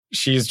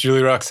She's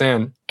Julie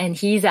Roxanne. And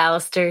he's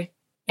Alistair.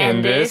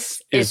 And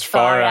this is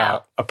Far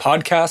Out, a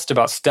podcast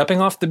about stepping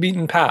off the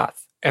beaten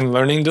path and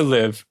learning to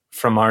live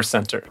from our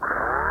center.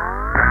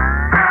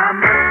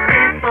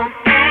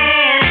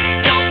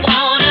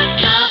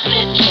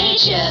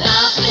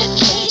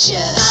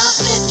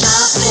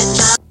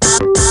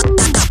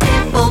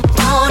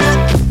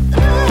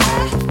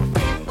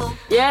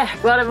 Yeah,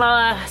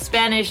 Guatemala,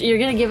 Spanish. You're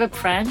going to give up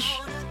French?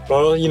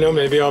 Well, you know,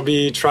 maybe I'll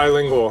be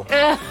trilingual.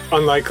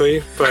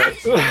 Unlikely, but...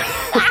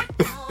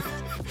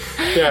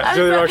 yeah,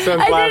 Julie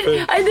Roxanne's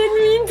laughing. I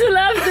didn't mean to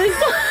laugh this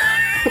time.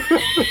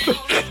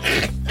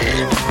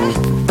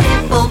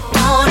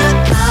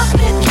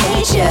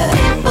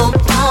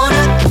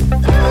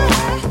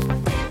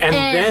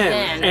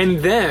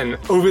 And then,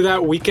 over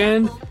that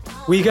weekend,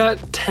 we got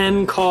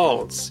 10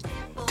 calls.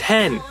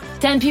 10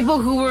 people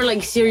who were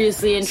like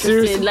seriously interested.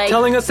 Seriously, like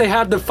telling us they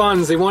had the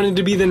funds. They wanted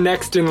to be the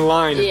next in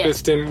line if Yeah.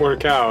 this didn't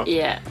work out.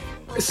 Yeah.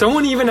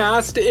 Someone even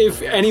asked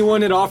if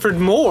anyone had offered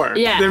more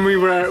than we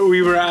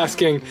were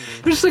asking.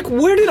 We're just like,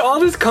 where did all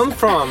this come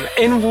from?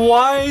 And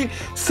why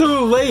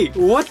so late?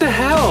 What the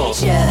hell?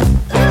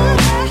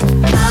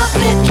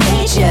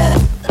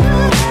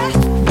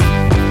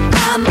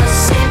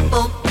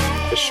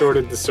 I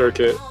shorted the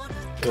circuit.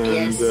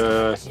 And,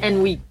 yes.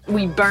 And we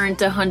burnt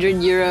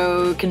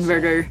 €100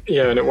 converter.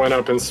 Yeah, and it went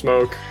up in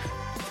smoke.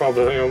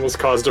 Probably almost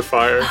caused a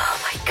fire.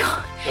 Oh my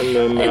god.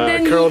 And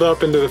then curled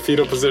up into the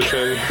fetal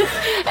position.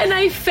 And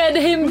I fed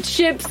him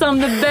chips on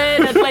the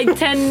bed at like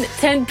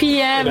 10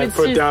 p.m. And I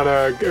put down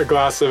a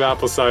glass of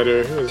apple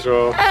cider as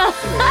well.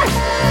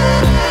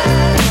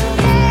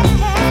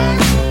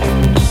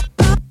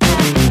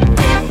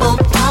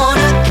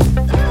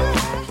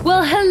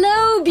 Well,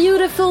 hello,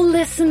 beautiful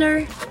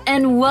listener,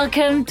 and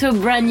welcome to a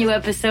brand new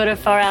episode of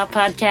Far Out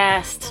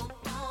Podcast.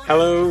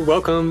 Hello,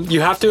 welcome. You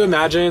have to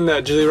imagine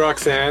that Julie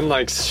Roxanne,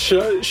 like,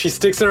 she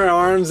sticks her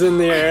arms in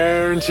the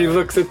air and she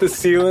looks at the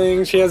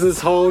ceiling. She has this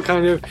whole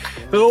kind of,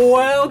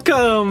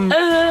 welcome.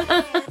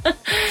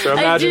 So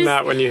imagine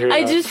that when you hear that.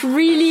 I just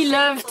really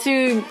love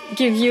to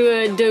give you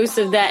a dose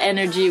of that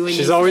energy when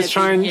she's always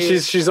trying.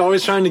 She's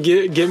always trying to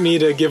get me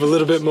to give a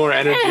little bit more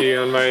energy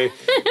on my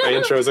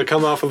intros. I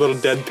come off a little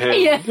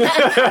deadpan. Yeah.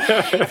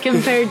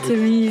 Compared to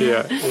me.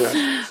 Yeah.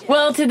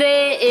 Well,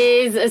 today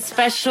is a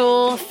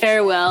special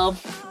farewell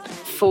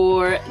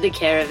for the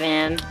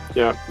caravan.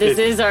 Yeah. This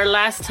is our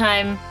last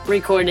time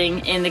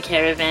recording in the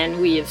caravan.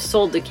 We have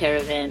sold the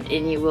caravan,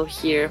 and you will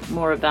hear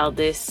more about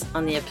this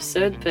on the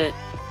episode. But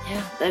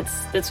yeah,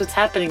 that's what's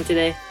happening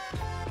today.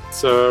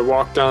 It's a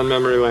walk down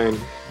memory lane.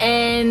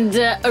 And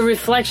a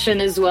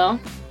reflection as well.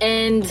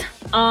 And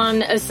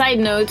on a side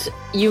note,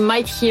 you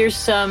might hear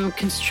some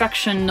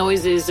construction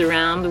noises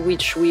around,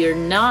 which we are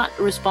not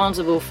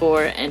responsible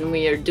for, and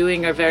we are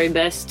doing our very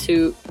best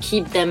to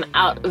keep them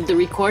out of the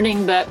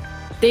recording, but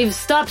they've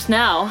stopped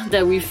now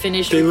that we've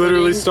finished recording. They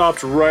literally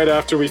stopped right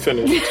after we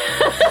finished.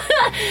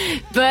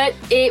 But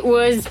it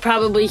was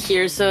probably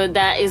here, so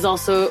that is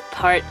also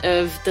part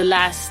of the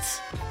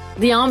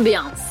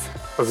ambiance.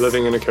 Of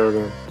living in a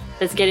caravan.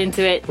 Let's get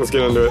into it. Let's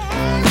get into it.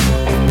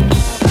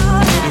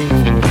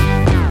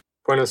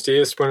 Buenos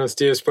dias, buenos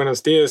dias,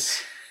 buenos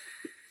dias.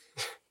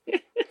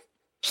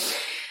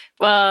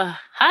 Well,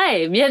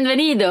 hi,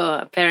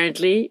 bienvenido,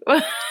 apparently.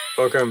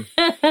 Welcome.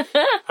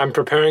 I'm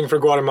preparing for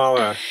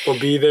Guatemala. We'll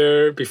be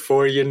there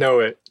before you know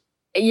it.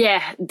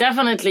 Yeah,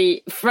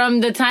 definitely.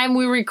 From the time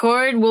we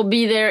record, we'll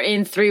be there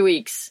in 3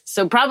 weeks.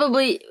 So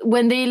probably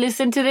when they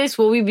listen to this,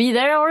 will we be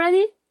there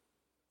already?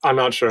 I'm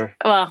not sure.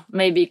 Well,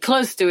 maybe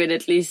close to it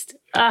at least.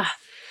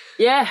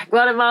 Yeah,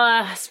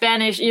 Guatemala,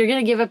 Spanish. You're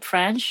going to give up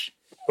French?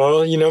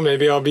 Well, you know,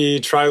 maybe I'll be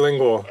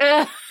trilingual.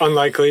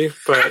 Unlikely,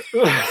 but...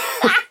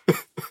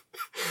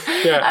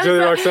 yeah, Julie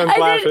Roxanne's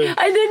laughing.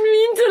 I didn't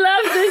mean to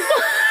laugh this.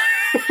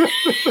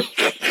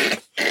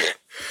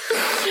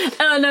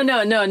 Oh,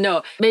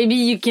 no. Maybe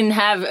you can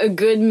have a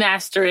good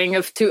mastering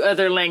of 2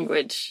 other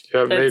language.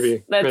 Yeah,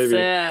 maybe.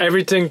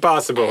 Everything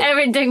possible.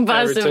 Everything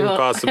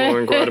possible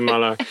in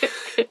Guatemala.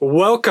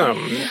 Welcome.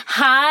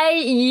 Hi,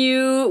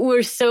 you.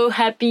 We're so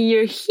happy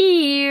you're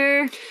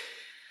here.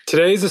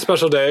 Today's a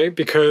special day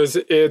because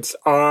it's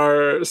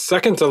our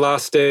second to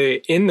last day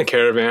in the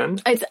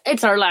caravan.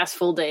 It's our last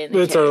full day in the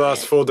caravan. It's our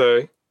last full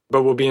day,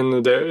 but we'll be in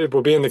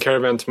the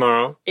caravan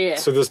tomorrow. Yeah.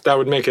 So that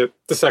would make it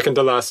the second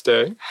to last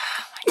day.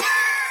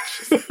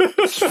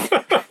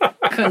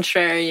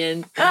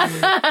 Contrarian.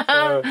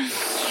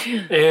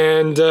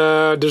 And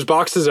there's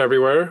boxes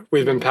everywhere.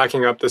 We've been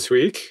packing up this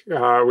week.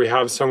 We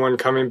have someone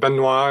coming.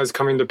 Benoit is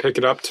coming to pick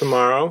it up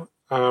tomorrow,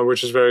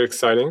 which is very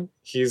exciting.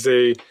 He's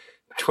a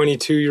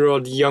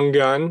 22-year-old young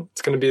gun.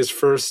 It's going to be his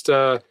first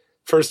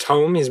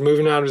home. He's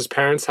moving out of his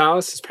parents'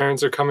 house. His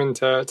parents are coming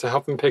to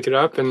help him pick it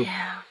up, and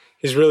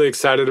he's really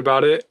excited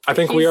about it. I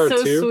think we are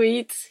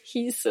too.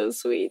 He's so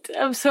sweet.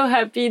 I'm so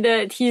happy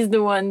that he's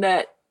the one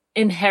that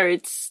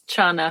inherits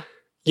Chana.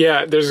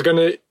 Yeah, it's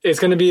gonna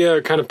be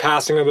a kind of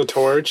passing of the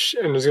torch,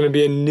 and there's gonna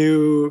be a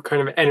new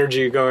kind of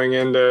energy going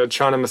into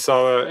Chana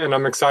Masala, and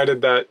I'm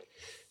excited that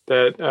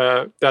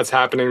that that's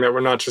happening, that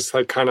we're not just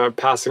like kind of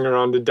passing her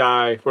on to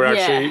die. We're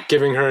actually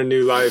giving her a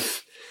new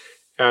life.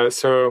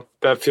 So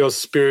that feels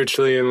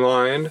spiritually in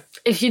line.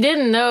 If you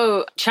didn't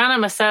know, Chana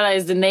Masala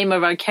is the name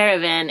of our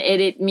caravan.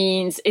 It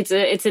means it's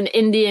an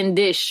Indian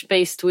dish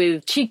based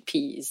with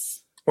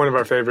chickpeas. One of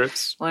our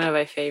favorites. One of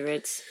our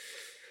favorites.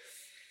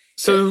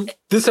 So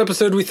this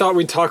episode, we thought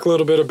we'd talk a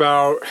little bit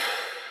about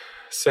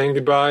saying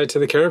goodbye to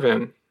the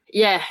caravan.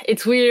 Yeah,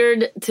 it's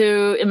weird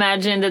to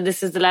imagine that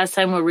this is the last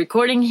time we're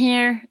recording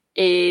here.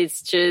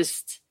 It's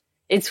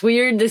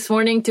weird this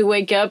morning to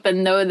wake up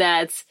and know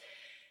that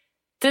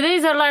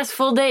today's our last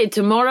full day.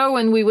 Tomorrow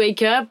when we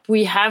wake up,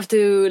 we have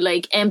to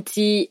like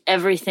empty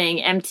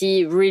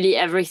really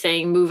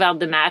everything, move out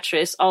the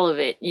mattress, all of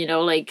it. You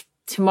know, like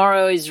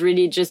tomorrow is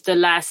really just the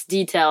last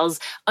details,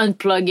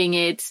 unplugging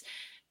it.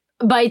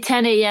 By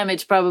 10 a.m.,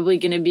 it's probably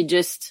going to be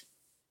just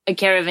a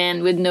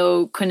caravan with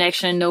no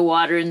connection, no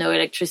water, no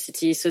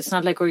electricity. So it's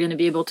not like we're going to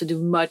be able to do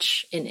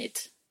much in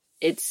it.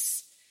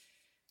 It's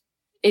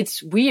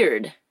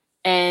weird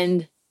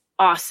and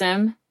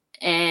awesome,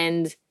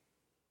 and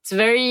it's a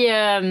very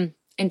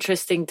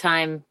interesting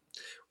time.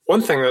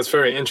 One thing that's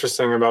very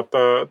interesting about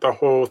the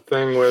whole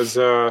thing was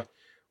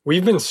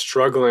we've been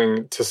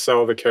struggling to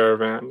sell the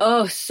caravan.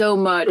 Oh, so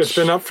much. It's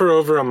been up for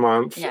over a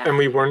month, and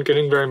we weren't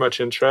getting very much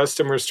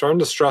interest, and we're starting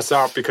to stress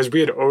out because we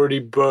had already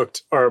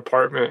booked our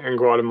apartment in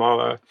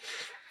Guatemala.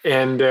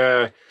 And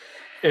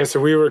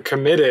so we were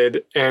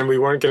committed, and we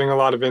weren't getting a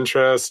lot of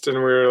interest, and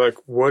we were like,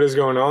 what is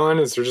going on?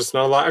 Is there just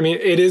not a lot? I mean,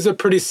 it is a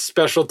pretty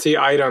specialty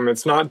item.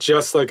 It's not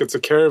just like it's a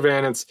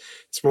caravan. It's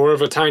more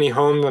of a tiny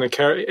home than a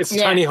caravan. It's a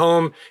tiny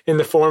home in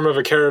the form of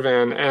a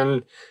caravan,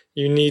 and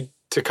you need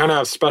to kind of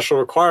have special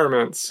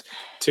requirements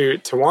to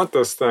want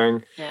this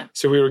thing. Yeah.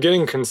 So we were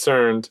getting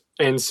concerned.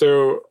 And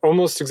so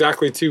almost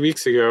exactly 2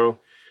 weeks ago,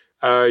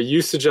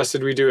 you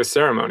suggested we do a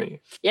ceremony.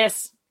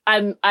 Yes.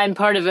 I'm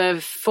part of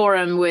a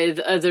forum with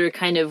other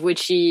kind of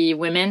witchy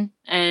women.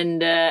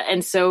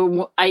 And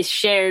so I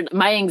shared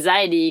my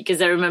anxiety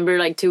because I remember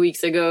like 2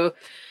 weeks ago,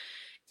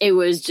 it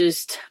was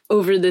just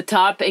over the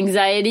top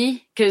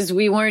anxiety because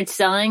we weren't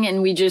selling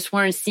and we just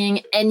weren't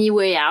seeing any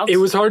way out. It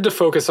was hard to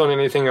focus on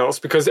anything else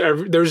because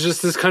there was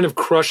just this kind of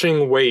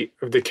crushing weight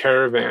of the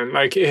caravan.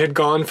 Like it had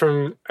gone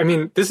from, I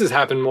mean, this has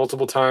happened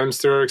multiple times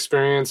through our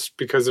experience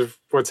because of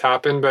what's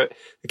happened, but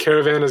the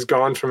caravan has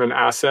gone from an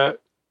asset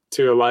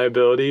to a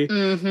liability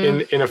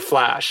in a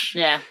flash.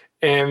 Yeah.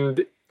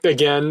 And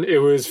again, it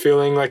was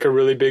feeling like a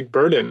really big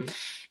burden.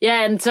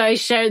 Yeah, and so I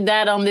shared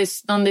that on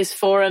this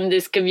forum,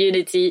 this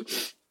community.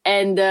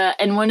 And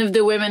one of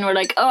the women were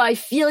like, oh, I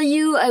feel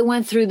you. I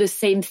went through the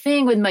same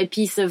thing with my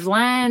piece of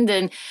land.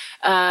 And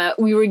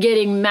we were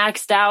getting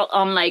maxed out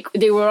on like,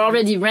 they were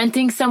already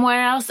renting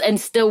somewhere else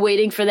and still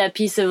waiting for that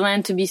piece of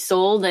land to be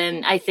sold.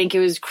 And I think it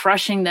was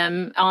crushing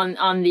them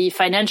on the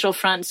financial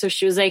front. So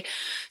she was like,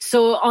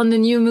 so on the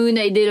new moon,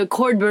 I did a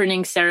cord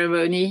burning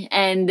ceremony.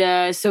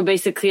 And so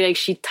basically like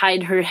she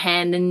tied her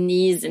hand and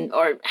knees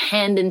or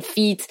hand and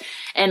feet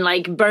and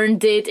like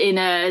burned it in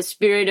a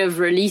spirit of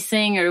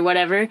releasing or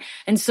whatever.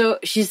 And so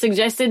she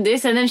suggested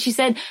this, and then she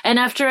said, and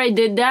after I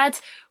did that,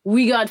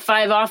 we got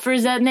 5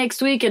 offers that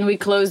next week, and we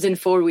closed in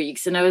 4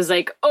 weeks. And I was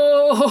like,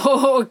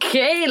 oh,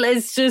 okay,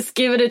 let's just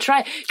give it a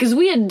try. Because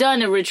we had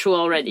done a ritual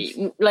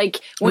already. Like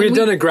we had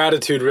done a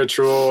gratitude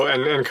ritual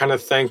and kind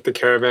of thanked the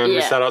caravan. Yeah.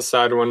 We sat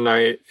outside one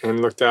night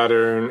and looked at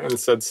her and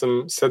said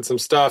some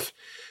stuff.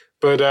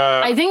 But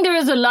I think there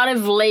was a lot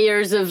of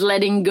layers of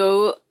letting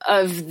go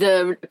of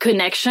the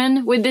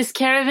connection with this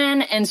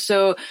caravan. And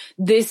so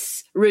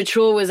this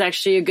ritual was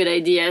actually a good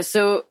idea.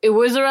 So it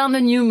was around the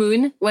new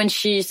moon when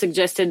she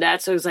suggested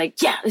that. So I was like,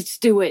 yeah, let's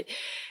do it.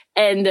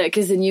 And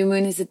because the new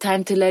moon is a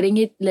time to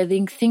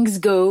letting things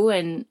go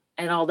and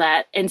all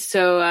that. And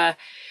so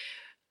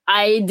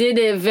I did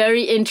a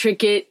very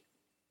intricate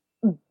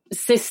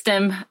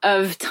system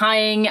of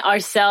tying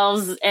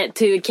ourselves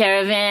to the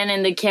caravan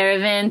and the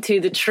caravan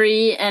to the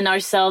tree and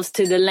ourselves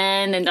to the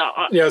land. And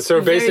so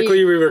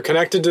basically we were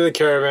connected to the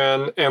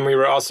caravan and we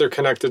were also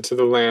connected to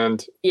the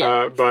land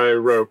by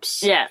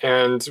ropes. Yeah.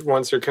 And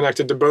once you're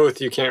connected to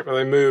both, you can't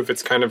really move.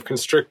 It's kind of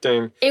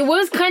constricting. It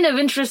was kind of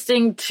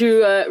interesting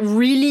to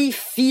really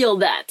feel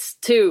that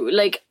too.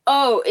 Like,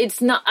 oh,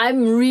 it's not,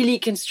 I'm really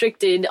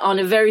constricted on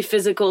a very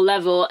physical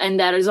level. And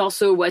that is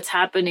also what's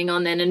happening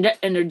on an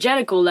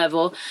energetical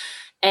level.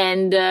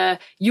 And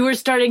you were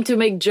starting to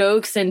make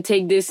jokes and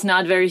take this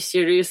not very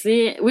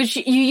seriously, which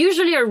you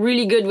usually are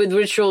really good with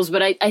rituals.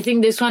 But I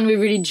think this one, we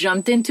really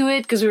jumped into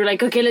it because we were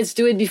like, okay, let's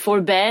do it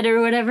before bed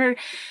or whatever.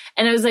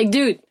 And I was like,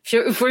 dude,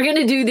 if we're going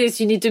to do this,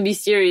 you need to be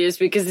serious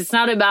because it's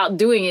not about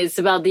doing it. It's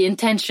about the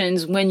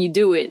intentions when you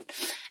do it.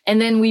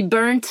 And then we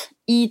burnt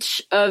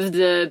each of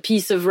the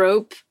piece of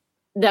rope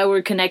that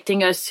were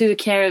connecting us to the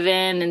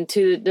caravan and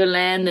to the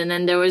land. And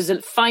then there was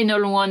a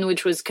final one,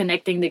 which was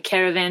connecting the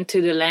caravan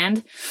to the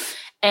land.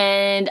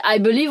 And I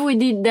believe we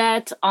did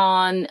that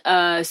on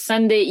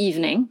Sunday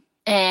evening.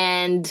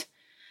 And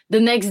the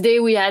next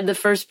day we had the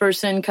first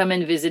person come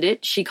and visit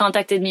it. She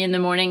contacted me in the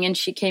morning and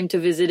she came to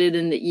visit it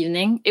in the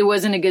evening. It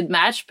wasn't a good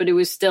match, but it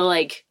was still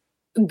like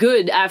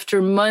good after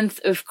a month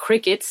of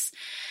crickets.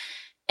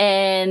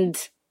 And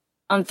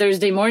on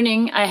Thursday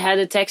morning, I had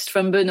a text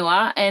from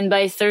Benoit, and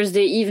by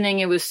Thursday evening,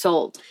 it was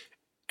sold.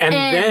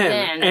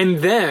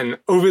 And then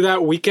over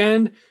that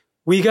weekend,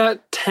 we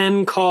got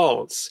 10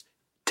 calls.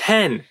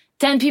 10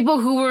 people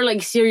who were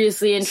like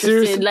seriously interested.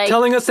 Seriously, like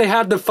telling us they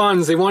had the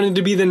funds. They wanted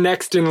to be the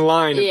next in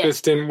line if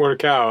this didn't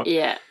work out.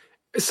 Yeah.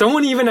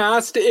 Someone even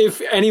asked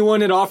if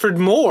anyone had offered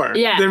more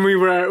than we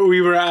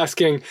were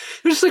asking. It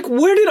was just like,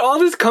 where did all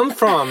this come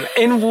from?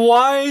 And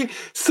why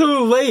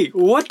so late?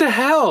 What the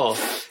hell?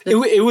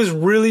 It was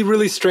really,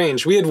 really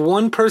strange. We had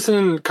one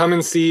person come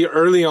and see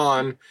early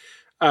on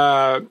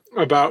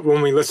about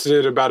when we listed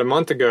it about a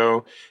month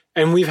ago.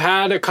 And we've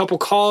had a couple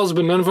calls,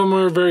 but none of them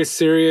were very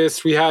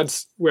serious. We had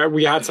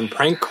some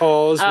prank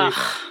calls.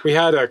 We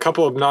had a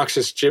couple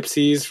obnoxious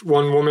gypsies.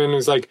 One woman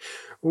was like,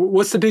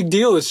 what's the big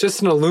deal? It's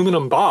just an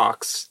aluminum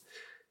box.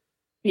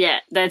 Yeah,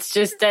 that's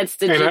the And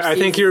gypsies. I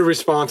think your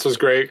response was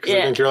great because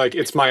I think you're like,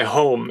 it's my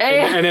home.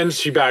 And then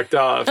she backed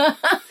off.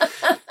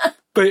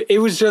 But it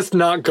was just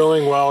not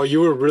going well. You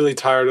were really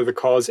tired of the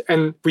calls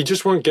and we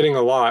just weren't getting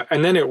a lot.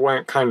 And then it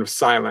went kind of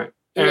silent.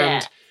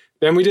 And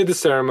then we did the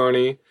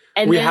ceremony.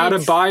 And we had a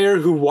buyer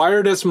who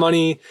wired us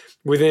money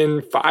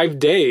within 5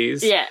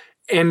 days. Yeah.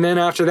 And then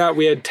after that,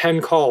 we had 10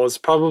 calls,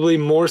 probably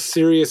more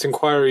serious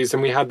inquiries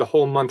than we had the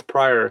whole month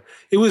prior.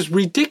 It was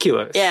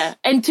ridiculous. Yeah.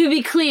 And to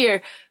be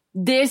clear,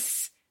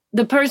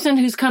 the person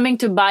who's coming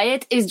to buy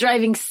it is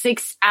driving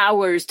 6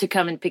 hours to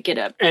come and pick it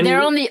up. And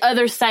they're on the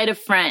other side of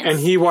France. And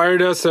he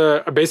wired us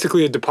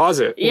basically a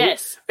deposit.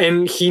 Yes.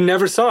 And he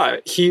never saw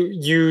it.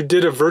 You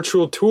did a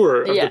virtual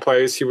tour of the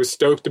place. He was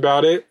stoked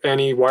about it, and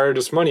he wired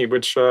us money,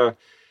 which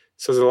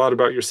says a lot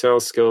about your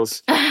sales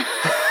skills.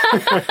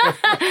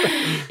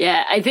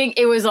 Yeah, I think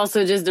it was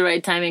also just the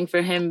right timing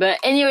for him. But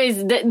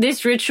anyways,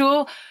 this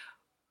ritual,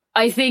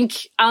 I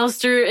think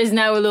Alistair is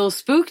now a little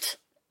spooked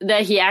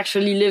that he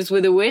actually lives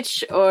with a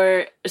witch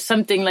or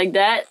something like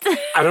that.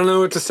 I don't know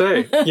what to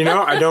say.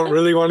 I don't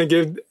really want to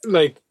give,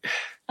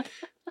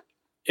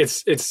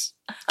 it's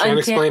can't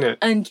explain it.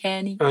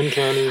 Uncanny.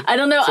 I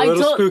don't know. It's a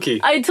little spooky.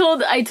 I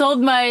told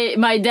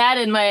my dad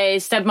and my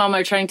stepmom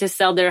are trying to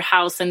sell their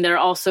house and they're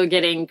also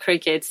getting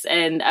crickets.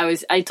 And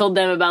I told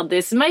them about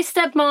this. My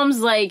stepmom's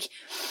like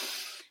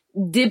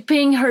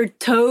dipping her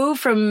toe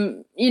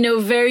from,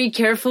 very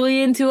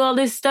carefully into all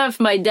this stuff.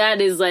 My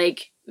dad is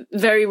like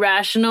very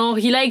rational.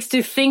 He likes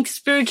to think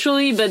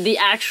spiritually, but the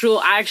actual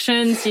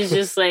actions, he's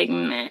just like,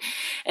 meh.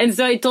 And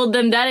so I told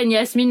them that, and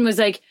Yasmin was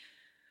like,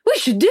 we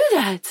should do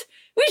that.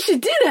 We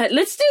should do that.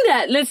 Let's do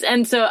that.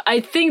 And so I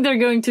think they're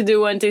going to do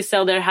one to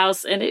sell their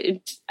house. And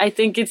I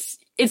think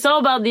it's all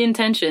about the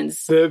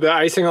intentions. The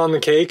icing on the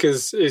cake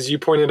is you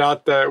pointed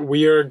out that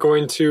we are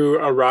going to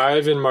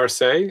arrive in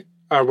Marseille,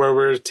 where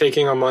we're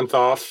taking a month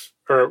off,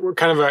 or we're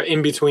kind of an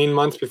in-between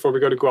month before we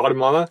go to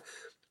Guatemala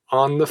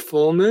on the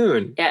full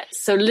moon. Yeah.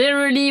 So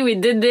literally we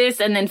did this,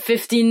 and then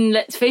 15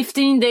 days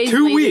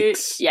 2 later,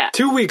 weeks. Yeah.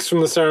 2 weeks from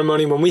the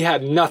ceremony when we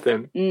had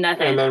nothing. And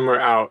then we're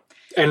out.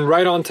 And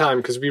right on time,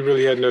 because we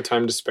really had no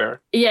time to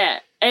spare. Yeah.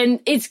 And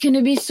it's going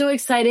to be so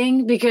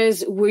exciting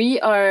because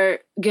we are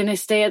going to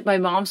stay at my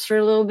mom's for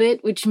a little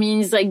bit, which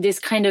means like this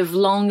kind of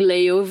long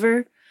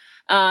layover.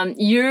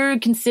 You're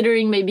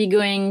considering maybe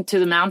going to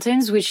the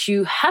mountains, which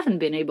you haven't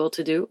been able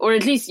to do. Or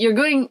at least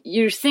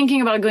you're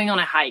thinking about going on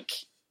a hike,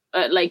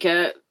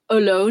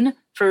 alone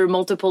for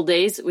multiple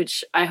days,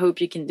 which I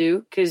hope you can do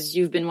because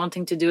you've been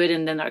wanting to do it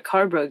and then our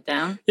car broke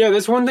down. Yeah,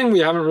 that's one thing we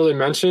haven't really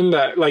mentioned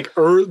that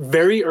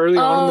very early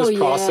on in this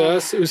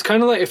process, it was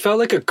kind of like, it felt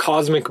like a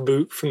cosmic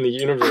boot from the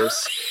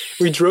universe.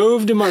 We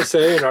drove to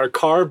Marseille and our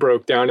car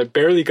broke down. It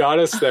barely got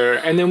us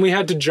there. And then we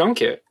had to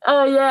junk it.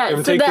 Oh, yeah.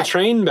 And take the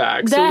train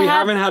back. So we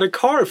haven't had a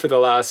car for the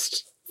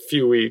last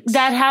few weeks.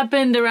 That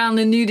happened around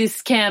the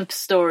nudist camp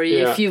story,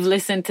 if you've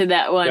listened to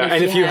that one. Yeah.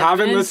 And if you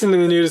haven't listened to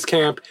the nudist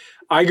camp,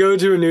 I go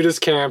to a nudist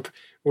camp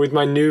with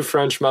my new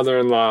French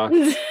mother-in-law,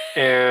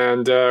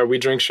 and we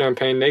drink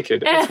champagne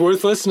naked. It's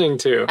worth listening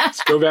to.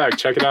 Let's go back,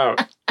 check it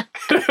out.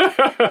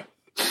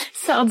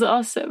 Sounds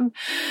awesome.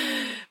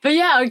 But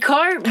yeah, our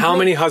car... How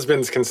many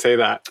husbands can say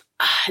that?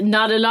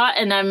 Not a lot,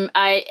 and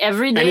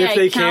every day and if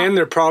they can,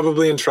 they're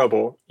probably in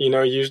trouble. That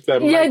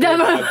might be a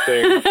bad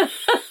thing.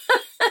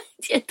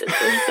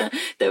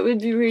 That would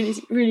be really,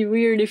 really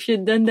weird if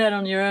you'd done that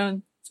on your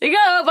own. It's like,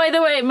 oh, by the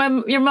way,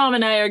 your mom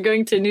and I are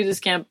going to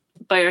nudist camp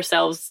by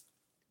ourselves.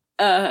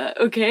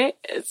 Okay,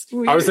 it's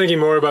weird. I was thinking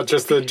more about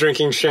just the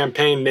drinking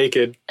champagne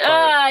naked.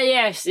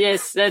 Yes,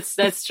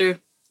 that's true.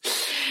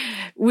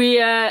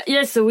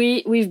 So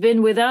we've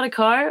been without a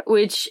car,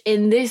 which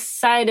in this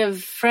side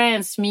of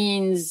France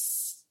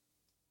means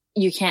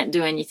you can't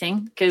do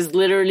anything because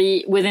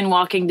literally within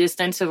walking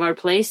distance of our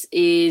place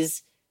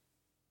is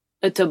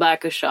a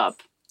tobacco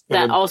shop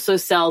that also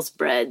sells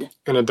bread.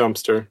 And a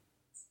dumpster.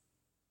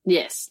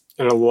 Yes.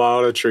 And a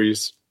lot of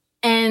trees.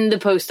 And the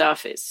post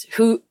office,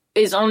 who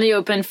is only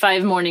open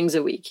 5 mornings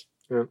a week.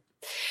 Yeah.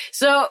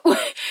 So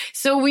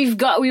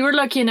we were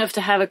lucky enough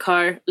to have a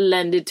car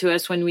lended to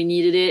us when we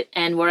needed it.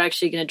 And we're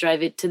actually going to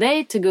drive it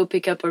today to go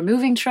pick up our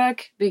moving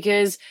truck,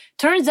 because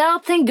turns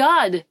out, thank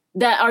God,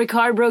 that our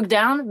car broke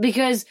down,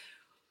 because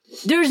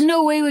there's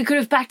no way we could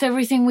have packed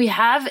everything we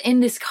have in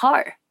this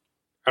car.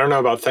 I don't know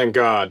about thank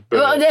God, but...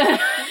 Well,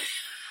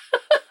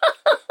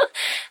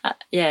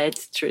 yeah,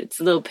 it's true. It's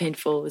a little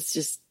painful. It's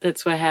just,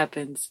 that's what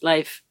happens.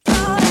 Life.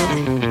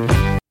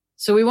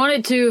 So we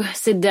wanted to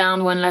sit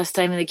down one last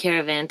time in the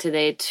caravan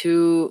today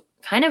to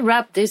kind of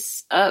wrap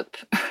this up,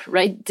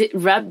 right?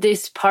 Wrap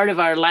this part of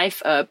our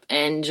life up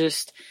and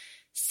just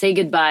say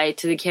goodbye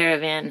to the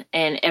caravan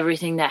and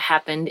everything that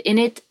happened in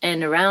it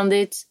and around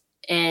it.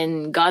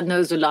 And God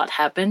knows a lot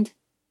happened.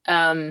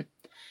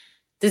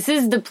 This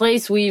is the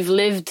place we've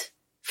lived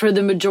for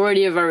the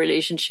majority of our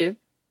relationship.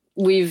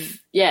 We've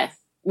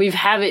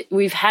had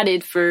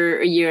it for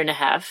a year and a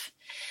half,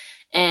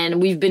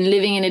 and we've been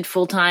living in it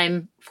full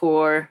time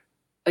for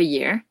a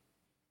year.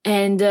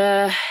 And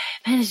man,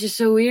 it's just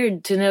so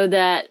weird to know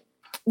that.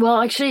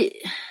 Well, actually,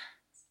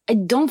 I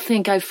don't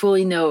think I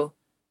fully know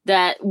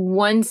that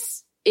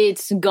once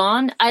it's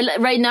gone.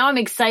 Right now I'm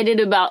excited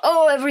about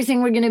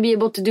everything we're going to be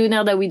able to do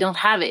now that we don't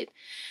have it.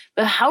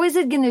 But how is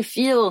it going to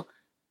feel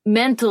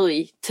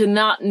mentally to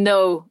not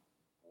know?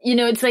 You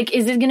know, it's like,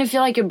 is it going to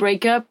feel like a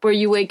breakup where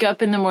you wake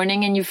up in the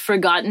morning and you've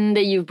forgotten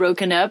that you've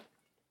broken up,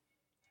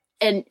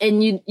 and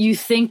you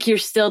think you're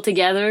still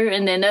together,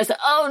 and then that's,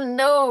 oh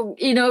no,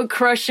 you know,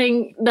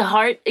 crushing the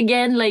heart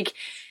again? Like,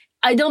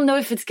 I don't know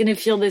if it's going to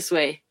feel this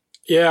way.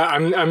 Yeah,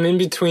 I'm in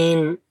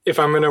between if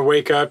I'm going to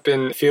wake up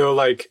and feel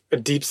like a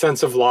deep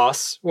sense of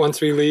loss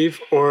once we leave,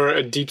 or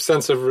a deep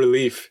sense of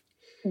relief.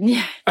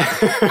 Yeah.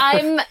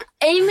 I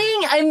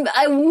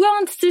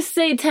want to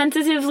say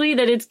tentatively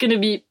that it's going to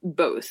be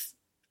both.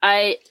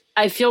 I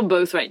feel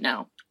both right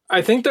now.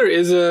 I think there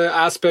is an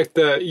aspect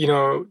that, you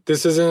know,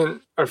 this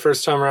isn't our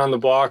first time around the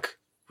block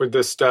with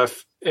this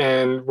stuff,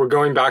 and we're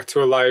going back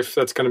to a life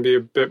that's going to be a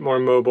bit more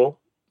mobile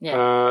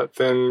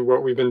than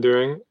what we've been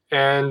doing.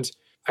 And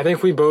I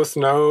think we both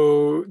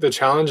know the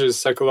challenges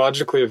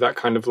psychologically of that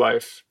kind of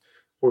life.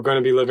 We're going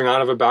to be living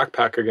out of a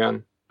backpack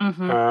again.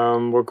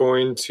 Mm-hmm. We're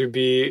going to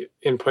be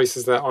in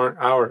places that aren't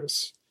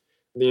ours.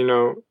 You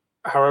know,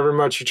 however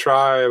much you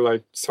try,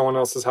 like, someone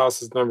else's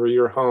house is never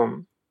your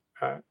home,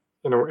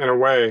 in a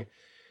way.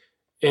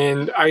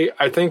 And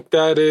I think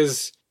that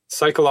is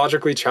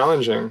psychologically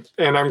challenging.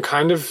 And I'm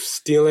kind of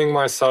steeling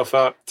myself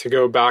up to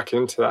go back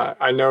into that.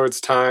 I know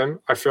it's time.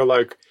 I feel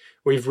like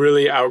we've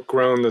really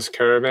outgrown this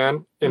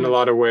caravan in a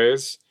lot of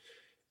ways.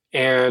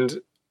 And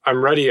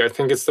I'm ready. I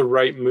think it's the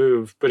right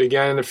move. But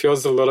again, it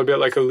feels a little bit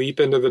like a leap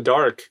into the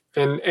dark,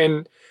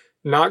 and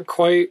not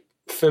quite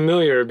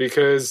familiar,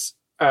 because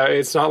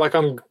it's not like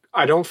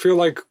I don't feel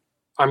like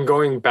I'm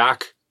going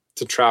back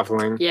to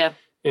traveling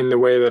in the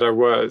way that I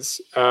was.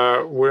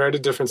 We're at a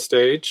different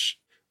stage.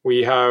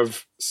 We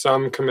have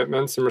some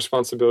commitments and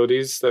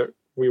responsibilities that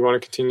we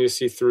want to continue to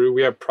see through.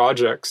 We have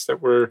projects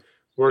that we're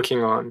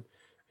working on.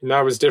 And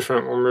that was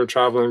different when we were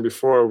traveling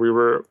before. We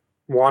were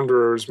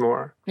wanderers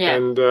more. Yeah.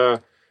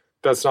 And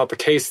that's not the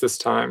case this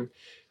time.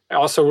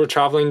 Also, we're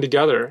traveling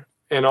together.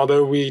 And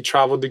although we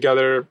traveled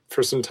together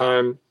for some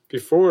time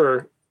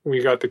before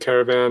we got the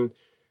caravan,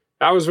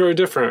 that was very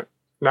different.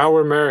 Now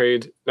we're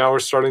married. Now we're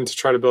starting to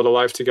try to build a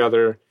life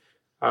together.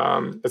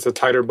 It's a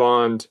tighter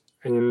bond.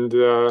 And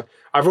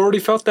I've already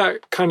felt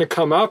that kind of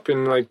come up,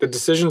 and like the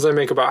decisions I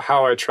make about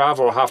how I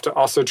travel have to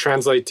also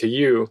translate to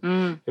you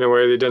in a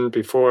way they didn't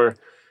before.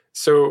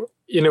 So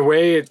in a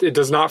way, it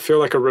does not feel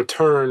like a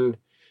return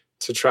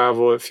to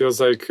travel. It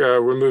feels like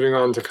we're moving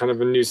on to kind of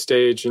a new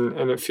stage, and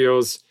it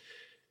feels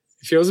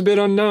a bit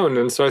unknown.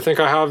 And so I think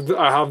I have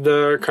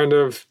the kind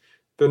of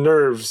the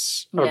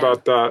nerves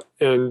about that.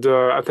 And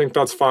I think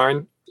that's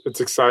fine. It's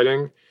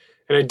exciting.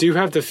 And I do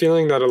have the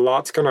feeling that a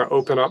lot's going to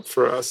open up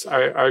for us.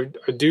 I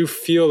do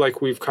feel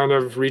like we've kind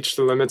of reached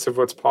the limits of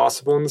what's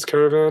possible in this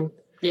caravan.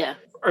 Yeah.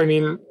 I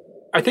mean,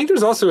 I think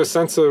there's also a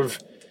sense of,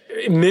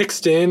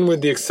 mixed in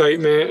with the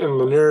excitement and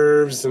the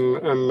nerves and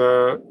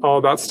all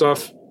that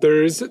stuff,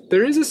 there is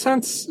a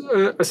sense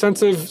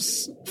of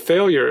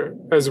failure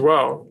as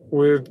well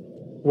with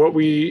what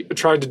we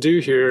tried to do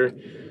here.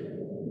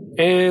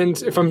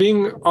 And if I'm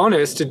being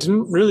honest, it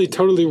didn't really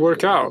totally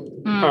work out,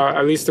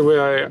 at least the way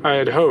I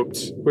had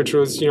hoped, which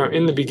was, you know,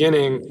 in the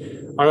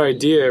beginning, our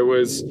idea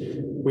was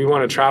we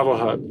want a travel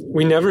hub.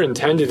 We never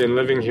intended in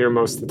living here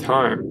most of the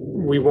time.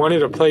 We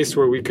wanted a place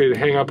where we could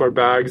hang up our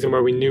bags and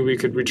where we knew we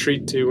could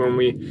retreat to when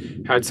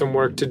we had some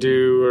work to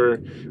do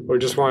or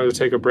just wanted to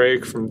take a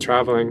break from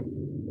traveling.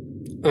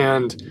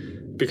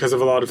 And because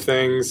of a lot of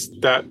things,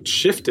 that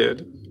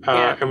shifted.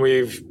 And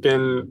we've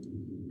been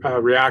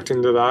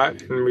reacting to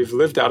that, and we've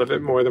lived out of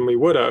it more than we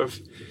would have.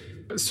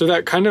 So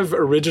that kind of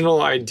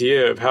original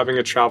idea of having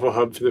a travel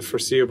hub for the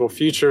foreseeable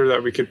future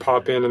that we could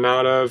pop in and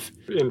out of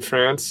in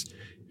France,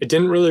 it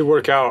didn't really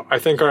work out. I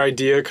think our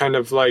idea kind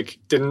of like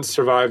didn't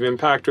survive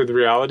impact with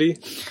reality.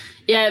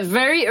 Yeah,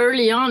 very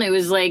early on, it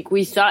was like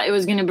we thought it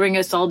was going to bring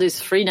us all this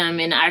freedom,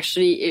 and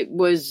actually it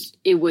was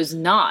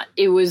not.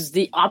 It was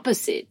the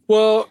opposite.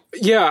 Well,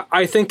 yeah,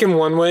 I think in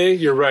one way,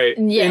 you're right.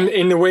 Yeah.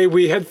 In the way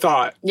we had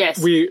thought.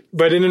 Yes.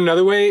 But in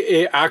another way,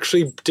 it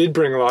actually did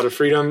bring a lot of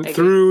freedom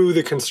through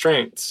the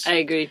constraints. I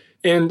agree.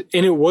 And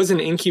it was an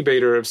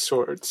incubator of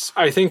sorts.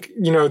 I think,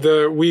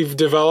 we've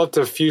developed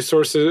a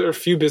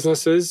few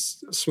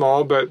businesses,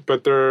 small,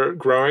 but they're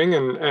growing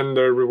and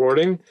they're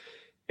rewarding.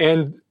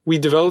 And we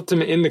developed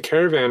them in the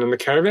caravan, and the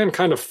caravan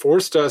kind of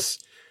forced us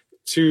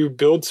to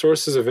build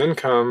sources of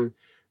income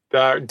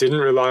that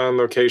didn't rely on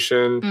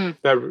location,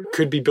 that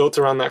could be built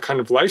around that kind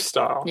of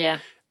lifestyle. Yeah.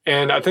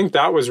 And I think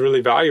that was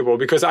really valuable,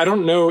 because I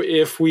don't know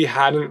if we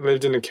hadn't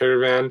lived in a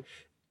caravan,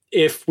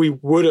 if we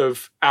would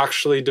have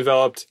actually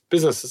developed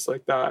businesses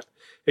like that.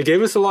 It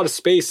gave us a lot of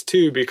space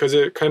too, because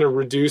it kind of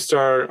reduced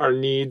our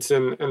needs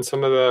and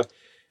some of the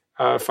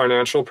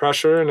financial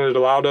pressure, and it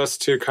allowed us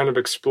to kind of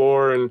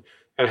explore and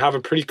have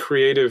a pretty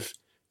creative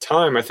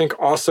time. I think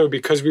also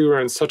because we were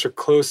in such a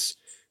close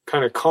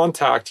kind of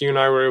contact, you and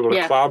I were able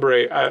to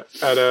collaborate at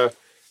a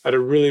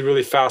really,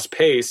 really fast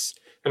pace.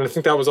 And I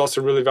think that was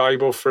also really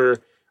valuable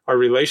for our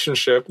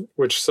relationship,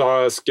 which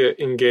saw us get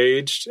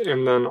engaged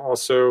and then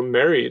also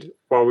married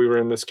while we were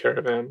in this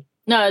caravan.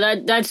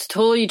 No, that's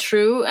totally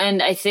true.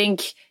 And I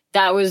think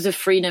that was the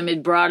freedom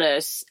it brought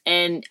us.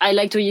 And I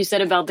liked what you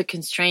said about the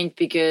constraint,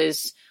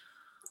 because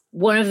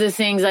one of the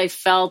things I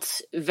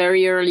felt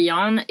very early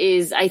on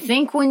is, I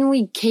think when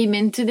we came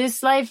into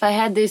this life, I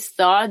had this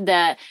thought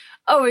that,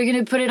 we're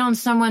going to put it on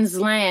someone's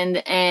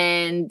land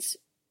and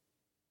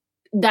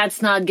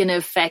that's not going to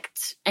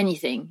affect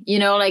anything.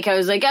 I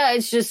was like,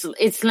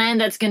 it's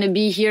land that's going to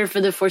be here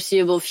for the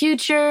foreseeable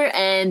future,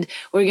 and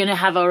we're going to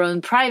have our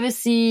own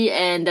privacy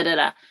and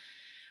da-da-da.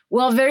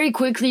 Well, very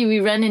quickly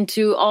we ran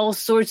into all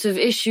sorts of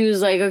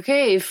issues. Like,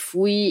 okay, if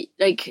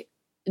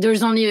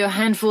there's only a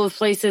handful of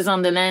places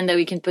on the land that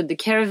we can put the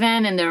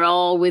caravan, and they're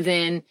all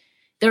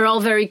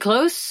very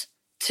close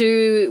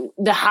to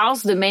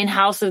the main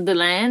house of the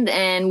land,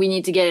 and we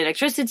need to get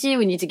electricity,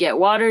 we need to get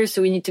water,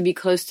 so we need to be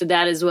close to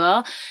that as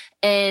well.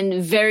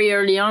 And very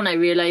early on, I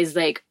realized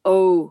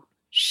oh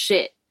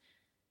shit,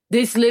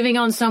 this living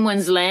on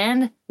someone's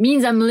land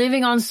means I'm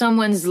living on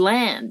someone's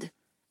land.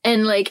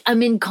 And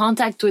I'm in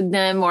contact with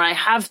them, or I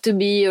have to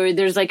be, or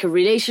there's a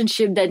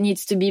relationship that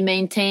needs to be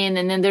maintained.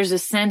 And then there's a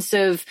sense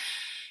of,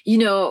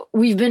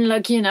 we've been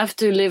lucky enough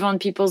to live on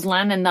people's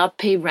land and not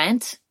pay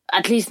rent,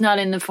 at least not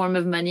in the form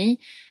of money.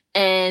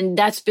 And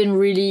that's been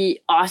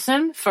really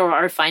awesome for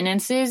our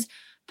finances.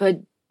 But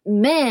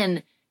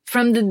man,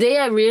 from the day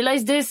I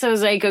realized this, I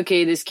was like,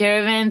 okay, this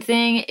caravan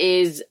thing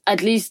is,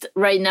 at least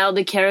right now,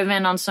 the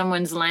caravan on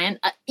someone's land.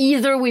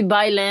 Either we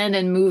buy land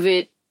and move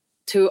it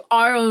to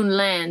our own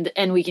land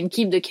and we can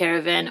keep the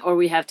caravan, or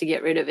we have to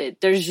get rid of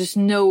it. There's just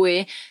no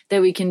way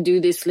that we can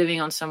do this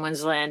living on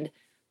someone's land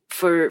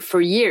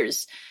for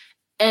years.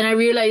 And I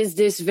realized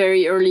this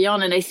very early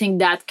on. And I think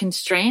that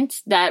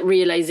constraint, that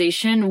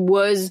realization,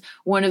 was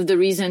one of the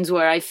reasons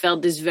where I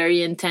felt this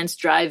very intense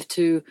drive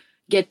to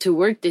get to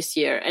work this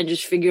year and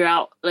just figure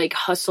out,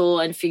 hustle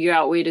and figure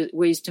out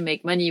ways to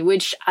make money,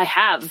 which I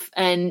have.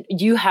 And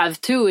you have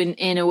too,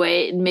 in a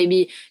way,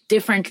 maybe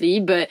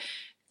differently.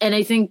 And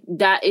I think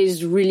that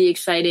is really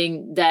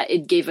exciting that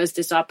it gave us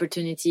this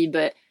opportunity.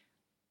 But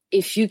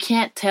if you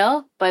can't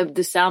tell by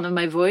the sound of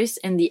my voice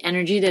and the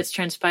energy that's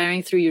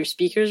transpiring through your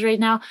speakers right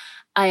now,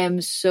 I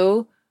am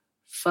so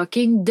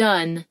fucking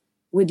done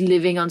with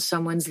living on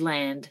someone's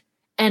land.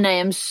 And I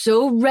am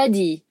so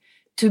ready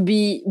to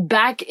be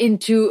back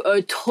into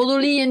a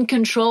totally in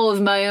control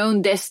of my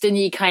own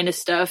destiny kind of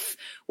stuff,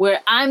 where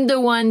I'm the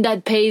one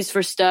that pays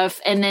for stuff,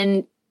 and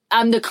then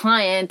I'm the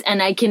client,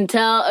 and I can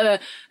tell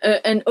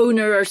an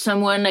owner or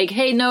someone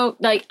hey, no,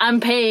 I'm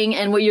paying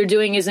and what you're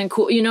doing isn't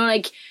cool.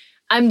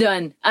 I'm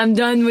done. I'm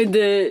done with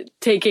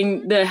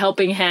taking the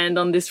helping hand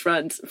on this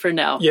front for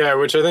now. Yeah,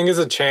 which I think is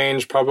a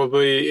change.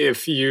 Probably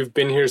if you've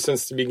been here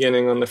since the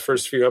beginning on the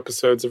first few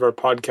episodes of our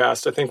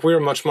podcast, I think we were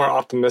much more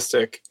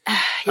optimistic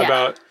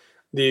about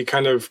the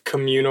kind of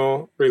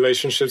communal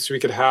relationships we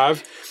could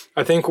have.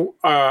 I think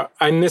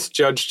I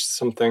misjudged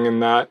something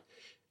in that.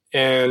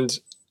 And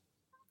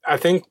I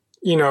think,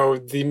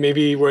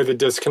 maybe where the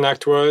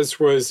disconnect was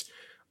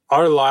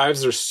our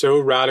lives are so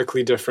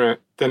radically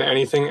different than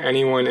anything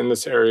anyone in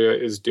this area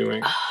is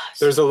doing.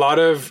 There's a lot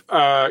of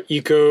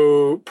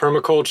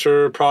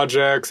permaculture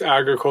projects,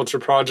 agriculture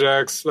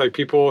projects,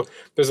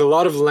 there's a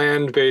lot of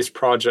land-based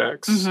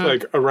projects,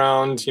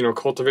 around,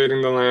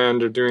 cultivating the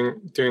land or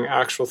doing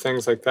actual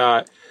things like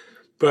that.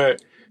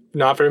 But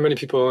not very many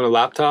people own a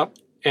laptop,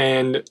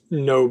 and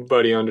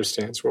nobody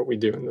understands what we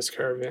do in this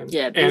caravan.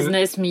 Yeah,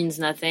 business means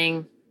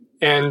nothing.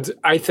 And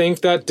I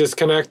think that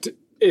disconnect,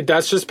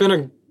 that's just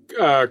been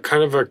a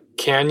kind of a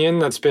canyon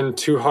that's been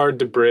too hard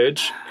to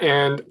bridge.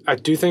 And I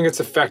do think it's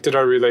affected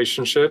our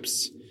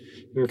relationships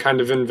in kind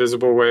of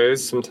invisible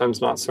ways,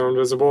 sometimes not so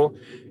invisible.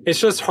 It's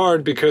just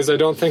hard because I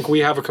don't think we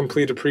have a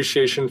complete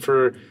appreciation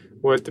for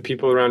what the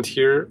people around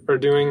here are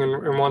doing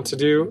and want to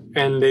do.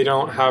 And they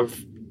don't have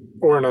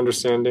or an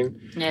understanding.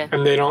 Yeah.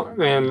 And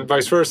and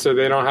vice versa,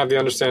 they don't have the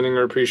understanding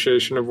or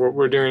appreciation of what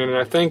we're doing. And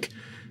I think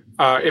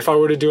if I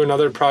were to do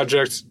another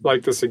project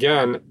like this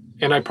again,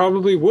 and I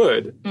probably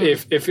would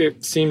if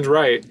it seemed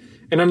right.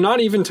 And I'm not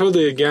even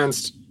totally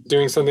against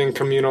doing something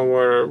communal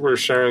where we're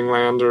sharing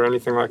land or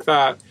anything like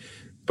that,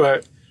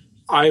 but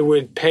I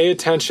would pay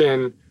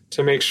attention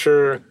to make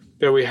sure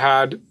that we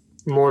had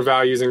more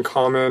values in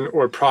common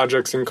or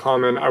projects in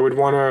common. I would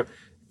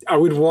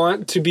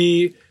want to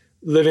be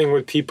living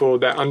with people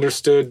that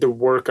understood the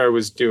work I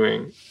was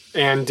doing.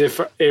 And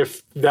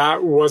if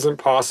that wasn't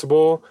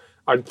possible,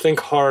 I'd think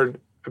hard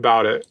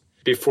about it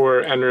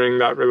before entering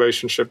that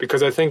relationship,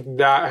 because I think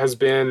that has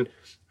been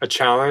a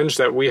challenge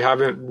that we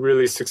haven't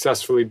really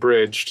successfully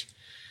bridged.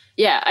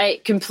 Yeah,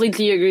 I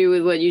completely agree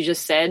with what you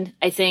just said.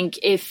 I think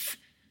if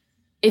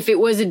it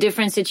was a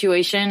different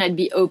situation, I'd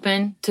be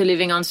open to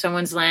living on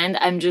someone's land.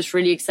 I'm just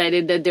really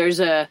excited that there's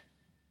a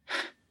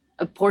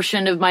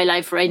portion of my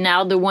life right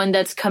now, the one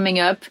that's coming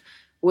up,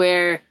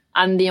 where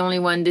I'm the only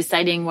one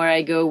deciding where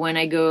I go, when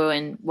I go,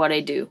 and what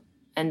I do.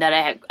 And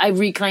that I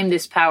reclaim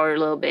this power a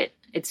little bit.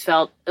 It's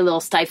felt a little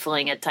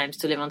stifling at times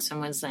to live on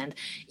someone's land.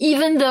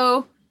 Even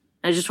though,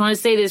 I just want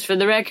to say this for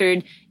the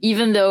record,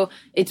 even though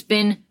it's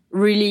been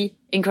really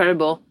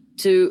incredible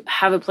to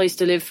have a place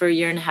to live for a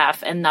year and a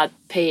half and not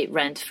pay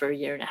rent for a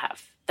year and a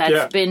half.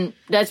 That's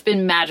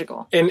been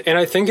magical. And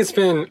I think it's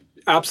been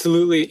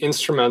absolutely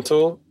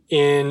instrumental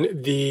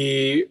in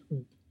the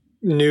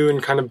new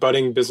and kind of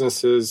budding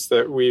businesses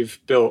that we've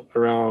built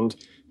around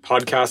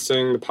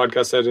podcasting, the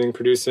podcast editing,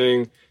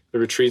 producing, the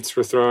retreats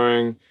we're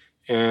throwing,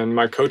 and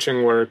my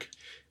coaching work.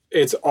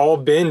 It's all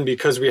been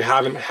because we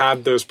haven't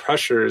had those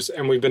pressures,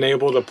 and we've been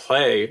able to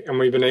play, and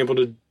we've been able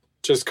to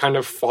just kind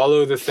of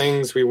follow the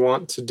things we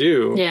want to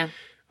do. Yeah.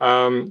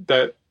 And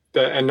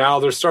now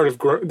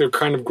they're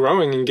kind of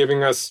growing and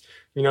giving us,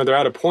 they're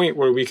at a point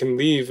where we can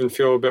leave and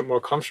feel a bit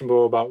more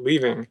comfortable about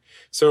leaving.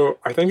 So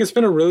I think it's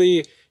been a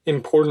really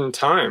important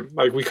time.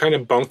 Like, we kind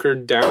of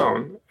bunkered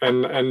down,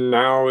 and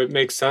now it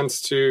makes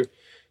sense to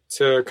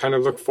kind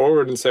of look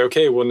forward and say,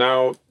 okay, well,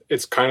 now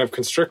it's kind of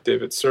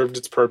constructive. It served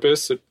its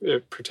purpose.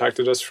 It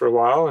protected us for a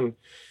while,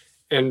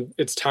 and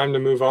it's time to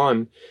move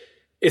on.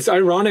 It's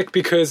ironic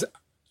because,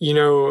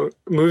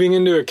 moving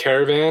into a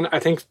caravan, I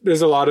think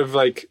there's a lot of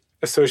like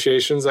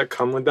associations that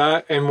come with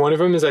that. And one of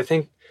them is, I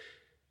think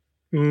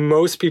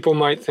most people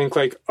might think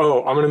like, oh,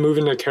 I'm going to move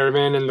into a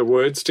caravan in the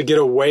woods to get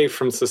away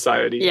from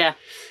society. Yeah.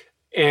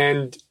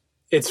 And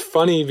it's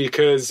funny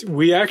because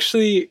we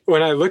actually,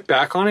 when I look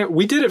back on it,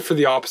 we did it for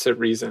the opposite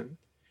reason.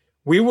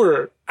 We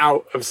were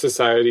out of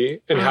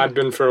society and had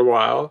been for a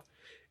while.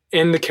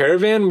 And the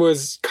caravan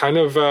was kind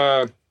of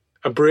a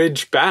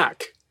bridge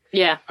back.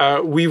 Yeah.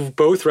 We've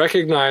both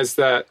recognized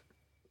that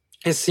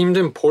it seemed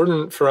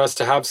important for us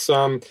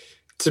to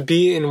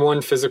be in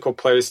one physical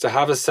place, to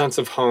have a sense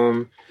of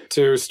home,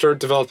 to start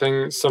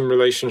developing some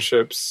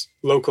relationships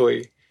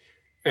locally.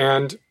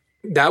 And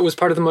that was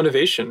part of the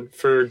motivation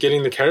for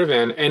getting the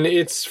caravan. And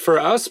it's, for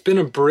us, been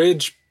a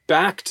bridge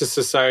back to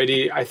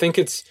society. I think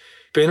it's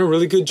been a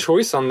really good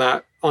choice on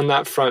that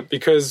front,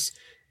 because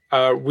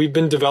we've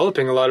been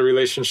developing a lot of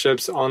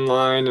relationships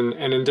online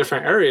and in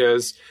different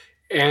areas.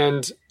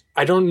 And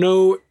I don't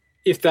know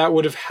if that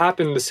would have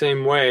happened the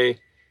same way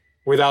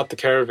without the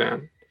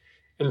caravan.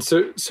 And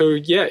so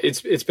yeah,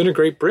 it's been a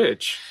great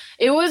bridge.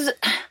 It was,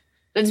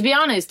 let's be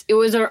honest, it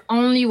was our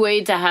only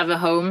way to have a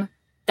home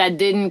that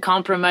didn't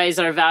compromise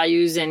our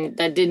values and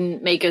that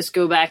didn't make us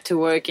go back to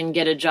work and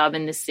get a job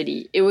in the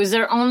city. It was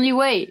our only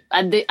way.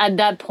 At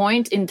that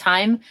point in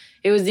time,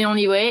 it was the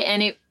only way,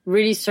 and it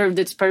really served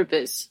its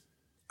purpose.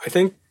 I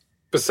think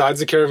besides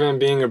the caravan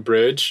being a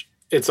bridge,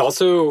 it's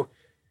also,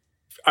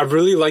 I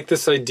really like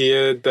this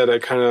idea that I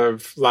kind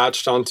of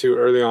latched onto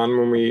early on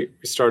when we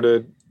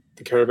started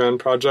the caravan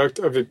project,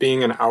 of it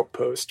being an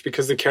outpost,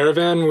 because the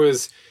caravan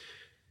was,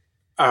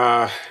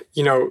 there's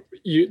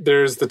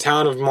the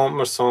town of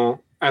Montmarsan,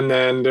 and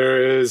then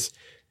there is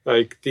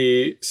like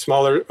the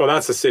smaller,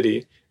 that's a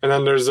city. And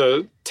then there's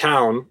a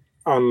town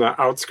on the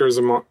outskirts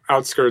of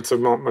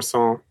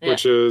Montmarsan,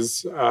 which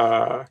is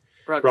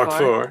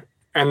Roquefort.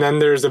 And then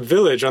there's a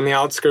village on the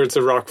outskirts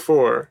of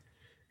Roquefort,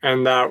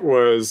 and that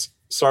was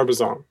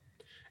Sarbazan.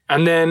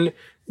 And then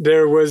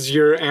there was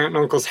your aunt and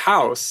uncle's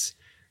house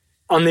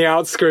on the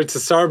outskirts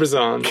of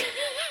Sarbazan.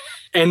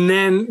 And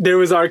then there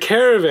was our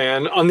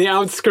caravan on the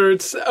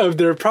outskirts of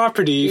their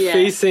property,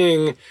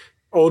 facing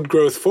old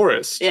growth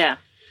forest. Yeah.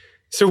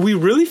 So we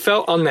really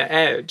felt on the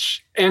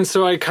edge. And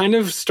so I kind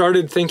of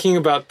started thinking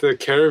about the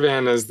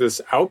caravan as this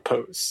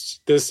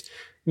outpost.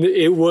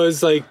 It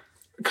was like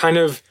kind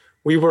of,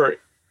 we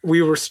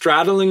were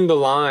straddling the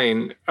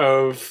line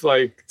of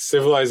like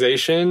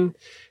civilization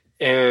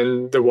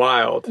and the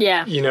wild.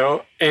 Yeah.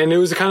 And it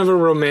was kind of a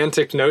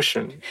romantic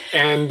notion.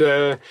 And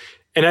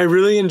I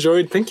really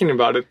enjoyed thinking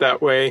about it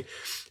that way.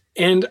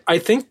 And I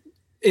think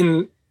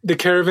in the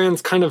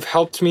caravans kind of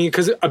helped me,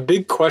 because a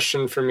big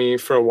question for me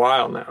for a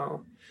while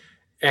now,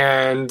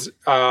 and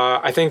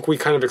I think we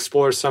kind of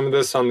explore some of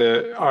this on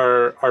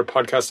our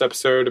podcast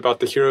episode about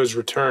the hero's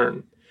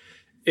return,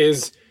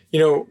 is,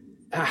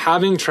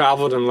 having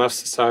traveled and left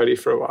society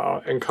for a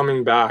while and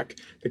coming back,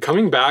 the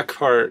coming back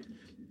part,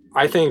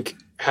 I think,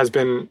 has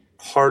been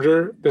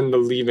harder than the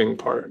leaving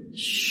part.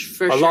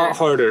 A lot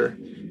harder.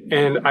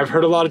 And I've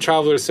heard a lot of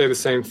travelers say the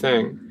same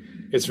thing.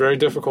 It's very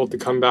difficult to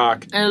come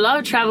back. And a lot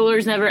of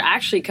travelers never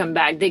actually come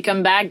back. They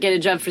come back, get a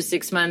job for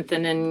 6 months,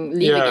 and then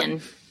leave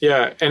again.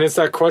 Yeah, and it's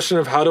that question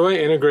of how do I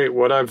integrate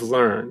what I've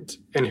learned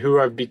and who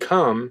I've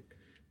become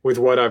with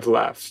what I've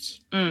left?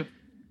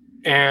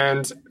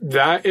 And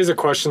that is a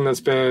question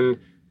that's been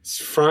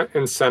front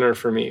and center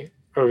for me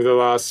over the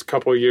last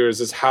couple of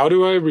years, is how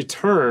do I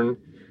return,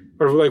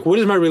 or like, what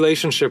is my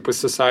relationship with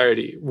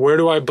society? Where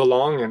do I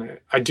belong in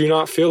it? I do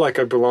not feel like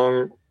I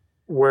belong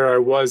where I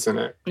was in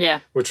it,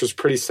 which was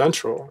pretty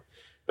central.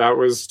 That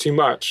was too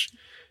much.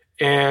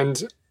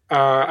 And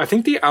I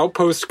think the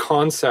outpost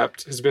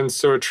concept has been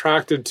so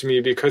attractive to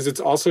me because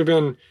it's also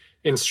been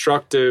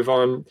instructive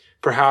on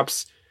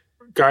perhaps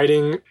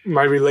guiding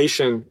my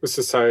relation with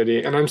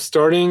society. And I'm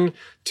starting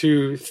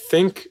to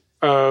think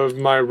of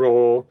my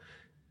role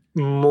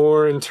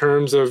more in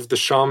terms of the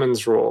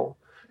shaman's role.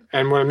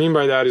 And what I mean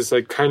by that is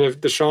like kind of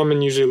the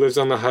shaman usually lives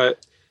on the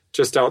hut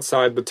just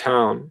outside the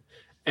town.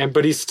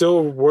 But he's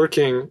still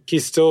working. He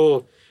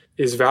still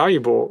is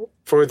valuable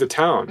for the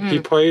town. He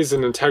plays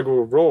an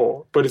integral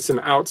role, but it's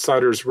an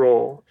outsider's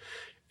role.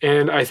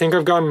 And I think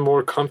I've gotten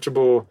more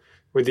comfortable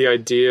with the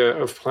idea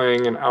of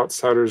playing an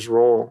outsider's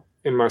role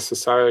in my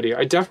society.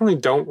 I definitely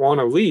don't want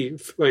to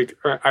leave. Like,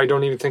 I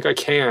don't even think I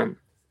can.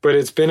 But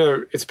it's been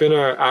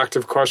a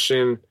active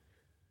question.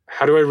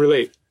 How do I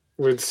relate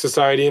with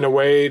society in a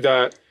way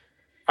that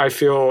I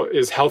feel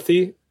is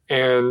healthy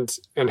and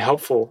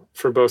helpful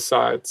for both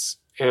sides?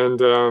 And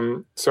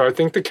so I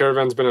think the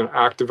caravan's been an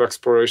active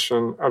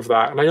exploration of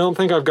that. And I don't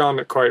think I've gotten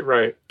it quite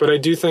right, but I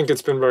do think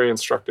it's been very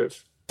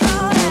instructive.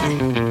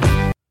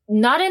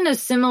 Not in a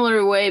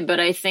similar way, but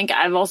I think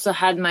I've also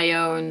had my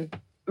own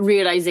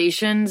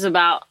realizations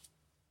about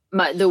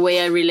the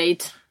way I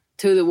relate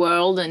to the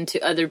world and to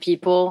other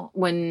people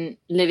when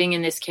living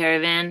in this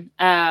caravan.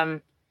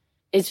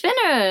 It's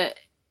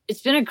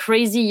been a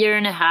crazy year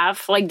and a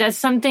half. Like, that's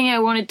something I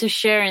wanted to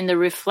share in the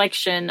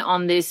reflection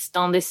on this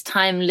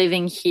time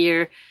living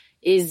here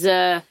is,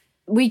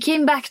 we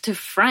came back to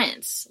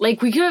France.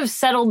 Like, we could have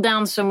settled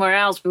down somewhere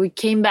else, but we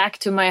came back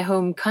to my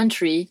home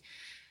country,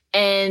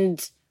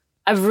 and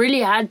I've really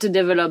had to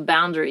develop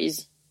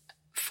boundaries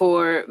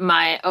for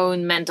my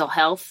own mental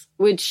health,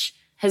 which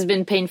has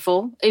been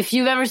painful. If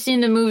you've ever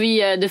seen the movie,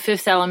 The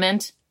Fifth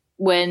Element,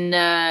 when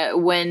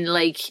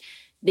like,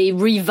 they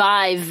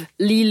revive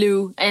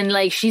Lilu and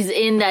like she's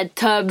in that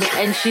tub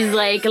and she's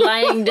like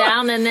lying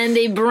down, and then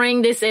they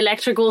bring this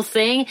electrical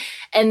thing,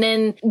 and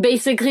then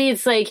basically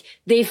it's like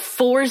they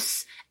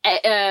force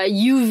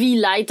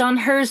UV light on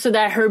her so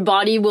that her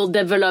body will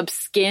develop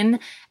skin.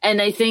 And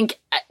I think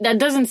that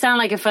doesn't sound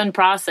like a fun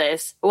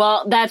process.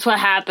 Well, that's what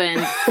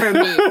happened for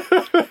me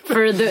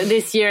for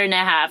this year and a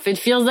half. It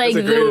feels like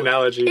that's a great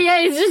analogy. Yeah,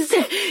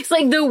 it's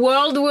like the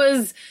world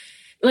was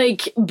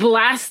like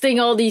blasting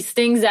all these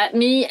things at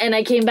me, and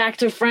I came back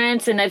to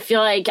France, and I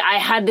feel like I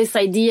had this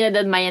idea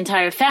that my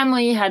entire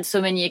family had so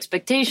many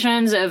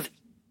expectations of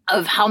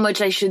how much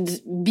I should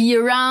be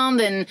around,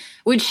 and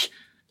which,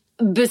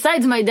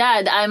 besides my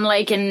dad, I'm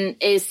like in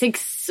a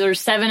 6 or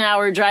 7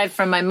 hour drive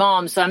from my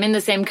mom, so I'm in the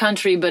same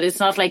country, but it's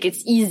not like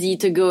it's easy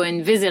to go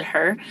and visit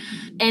her.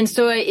 And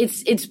so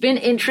it's been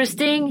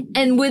interesting,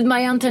 and with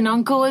my aunt and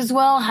uncle as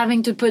well,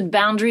 having to put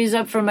boundaries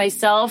up for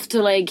myself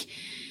to like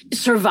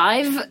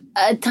survive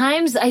at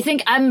times. I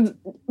think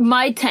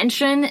my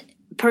tension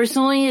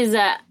personally is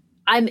that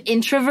I'm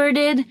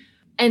introverted,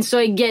 and so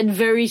I get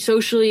very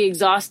socially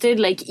exhausted,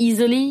 like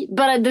easily,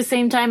 but at the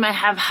same time I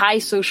have high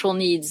social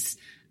needs.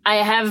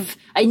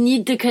 I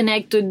need to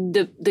connect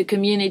to the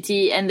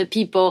community and the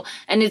people,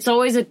 and it's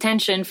always a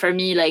tension for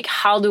me, like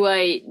how do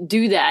I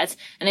do that?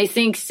 And I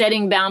think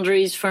setting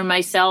boundaries for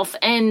myself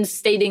and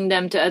stating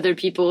them to other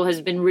people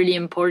has been really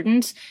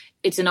important.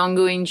 It's an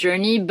ongoing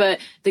journey, but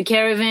the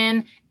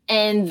caravan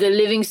and the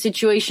living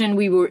situation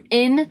we were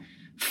in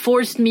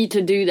forced me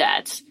to do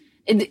that.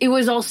 It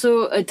was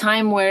also a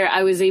time where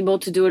I was able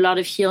to do a lot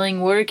of healing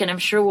work, and I'm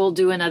sure we'll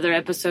do another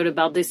episode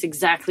about this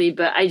exactly,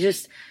 but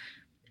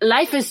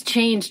life has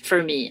changed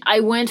for me.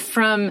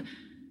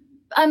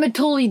 I'm a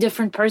totally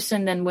different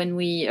person than when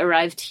we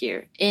arrived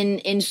here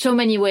in so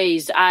many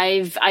ways.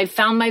 I've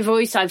found my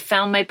voice. I've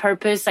found my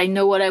purpose. I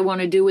know what I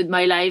want to do with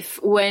my life.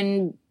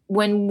 When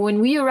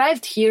we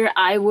arrived here,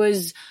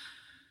 I'd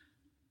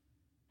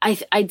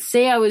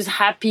say I was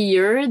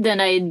happier than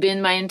I had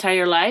been my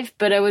entire life,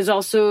 but I was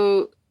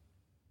also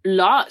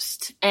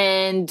lost,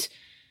 and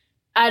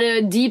at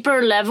a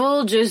deeper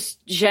level,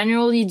 just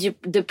generally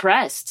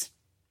depressed.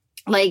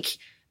 Like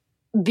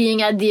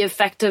being at the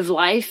effect of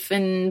life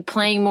and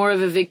playing more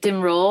of a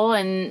victim role,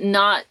 and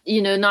not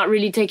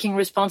really taking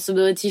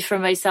responsibility for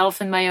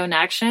myself and my own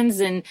actions,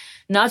 and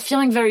not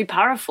feeling very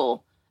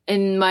powerful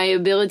in my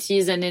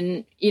abilities and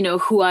in,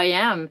 who I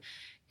am.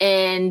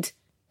 And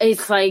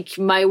it's like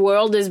my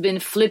world has been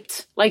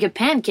flipped like a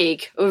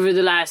pancake over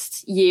the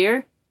last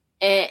year.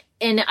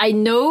 And I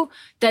know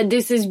that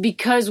this is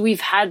because we've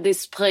had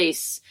this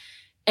place.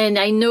 And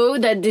I know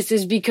that this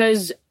is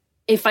because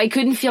if I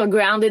couldn't feel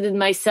grounded in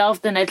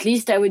myself, then at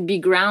least I would be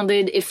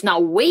grounded, if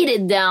not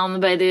weighted down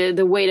by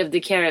the weight of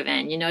the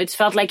caravan. You know, it's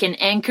felt like an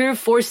anchor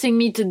forcing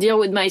me to deal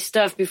with my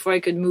stuff before I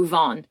could move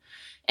on.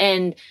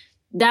 And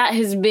that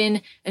has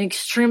been an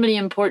extremely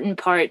important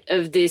part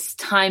of this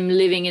time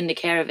living in the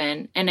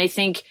caravan. And I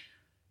think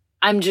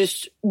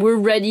we're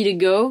ready to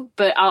go,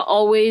 but I'll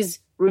always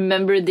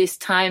remember this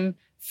time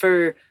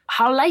for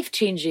how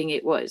life-changing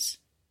it was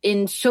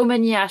in so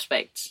many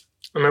aspects.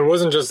 I mean, it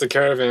wasn't just the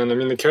caravan. I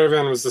mean, the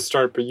caravan was the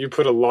start, but you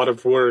put a lot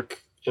of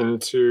work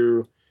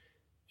into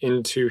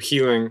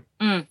healing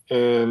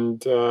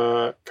and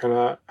kind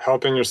of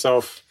helping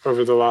yourself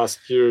over the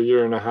last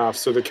year and a half.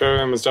 So the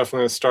caravan was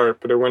definitely a start,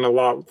 but it went a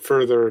lot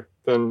further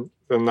than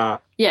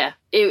that. Yeah,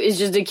 it's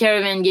just the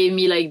caravan gave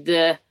me like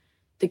the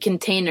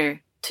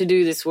container to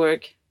do this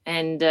work,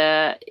 and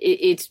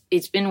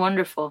it's been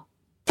wonderful.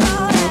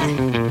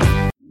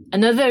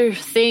 Another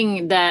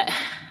thing that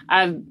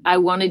I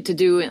wanted to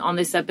do on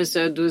this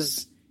episode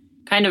was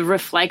kind of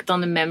reflect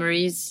on the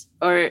memories,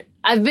 or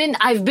I've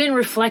been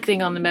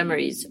reflecting on the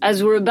memories.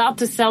 As we're about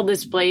to sell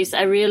this place,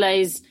 I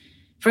realized,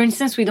 for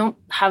instance, we don't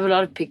have a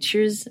lot of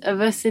pictures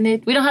of us in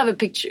it. We don't have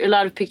a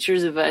lot of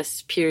pictures of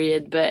us,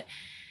 period. But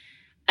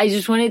I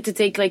just wanted to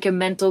take like a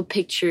mental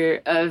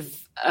picture of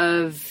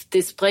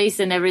this place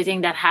and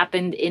everything that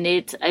happened in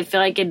it. I feel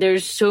like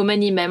there's so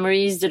many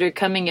memories that are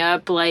coming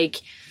up, like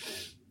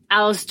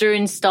Alistair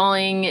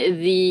installing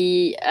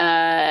the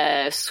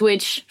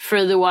switch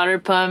for the water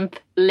pump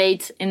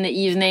late in the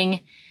evening.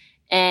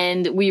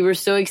 And we were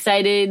so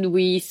excited.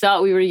 We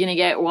thought we were going to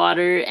get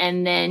water.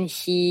 And then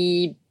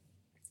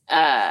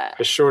I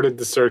shorted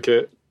the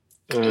circuit.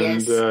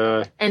 And,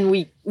 yes. And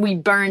we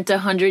burnt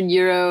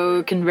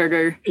 €100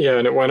 converter. Yeah,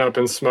 and it went up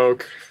in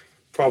smoke.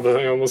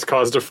 Probably almost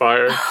caused a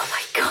fire. Oh,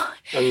 my God.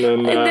 And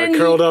then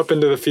curled up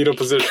into the fetal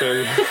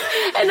position.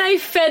 And I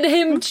fed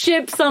him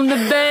chips on the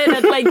bed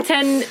at like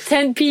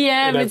 10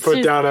 p.m. And I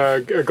put down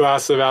a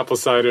glass of apple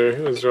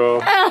cider as well.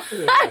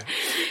 Yeah.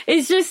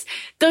 It's just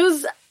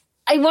those...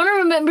 I want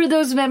to remember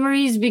those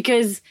memories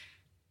because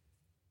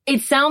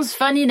it sounds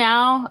funny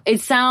now. It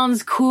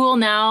sounds cool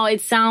now.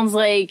 It sounds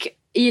like,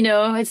 you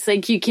know, it's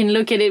like you can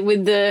look at it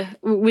with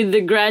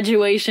the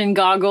graduation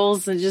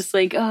goggles and just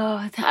like,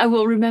 oh, I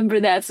will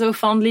remember that so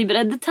fondly. But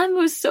at the time, it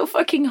was so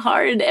fucking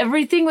hard.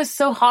 Everything was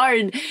so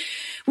hard.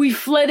 We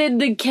flooded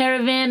the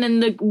caravan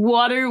and the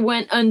water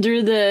went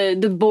under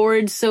the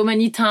board so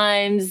many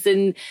times,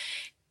 and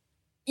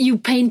you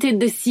painted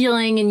the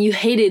ceiling and you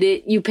hated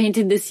it. You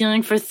painted the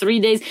ceiling for 3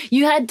 days.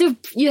 You had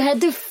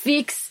to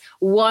fix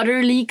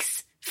water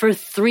leaks for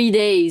 3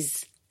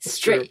 daes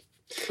straight.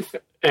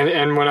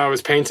 And when I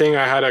was painting,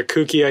 I had a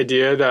kooky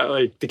idea that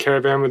like the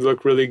caravan would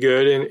look really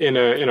good in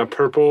a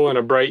purple and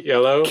a bright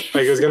yellow.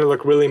 Like it was going to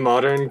look really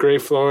modern, gray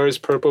floors,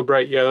 purple,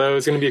 bright yellow. It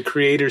was going to be a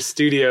creator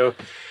studio.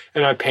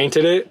 And I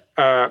painted it.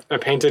 I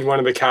painted one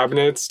of the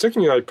cabinets. It took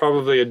me like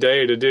probably a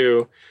day to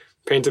do.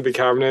 Painted the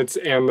cabinets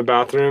and the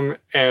bathroom,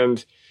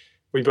 and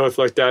we both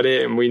looked at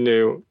it and we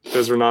knew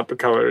those were not the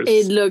colors.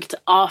 It looked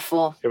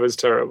awful. It was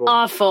terrible.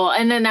 Awful.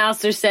 And then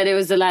Alistair said it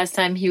was the last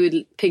time he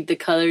would pick the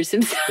colors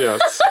himself.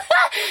 Yes.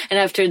 And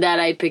after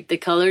that, I picked the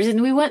colors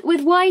and we went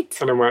with white.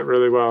 And it went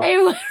really well.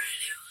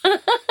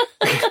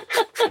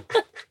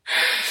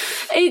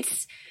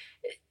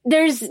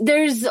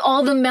 There's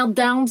all the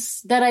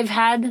meltdowns that I've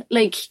had,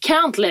 like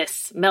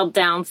countless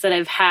meltdowns that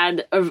I've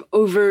had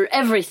over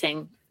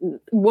everything.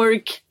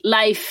 Work,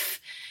 life,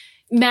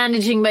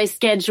 managing my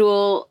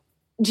schedule,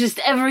 just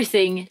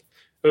everything.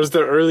 There's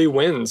the early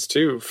wins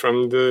too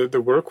from the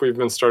work we've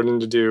been starting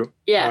to do.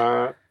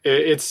 Yeah.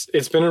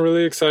 It's been a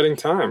really exciting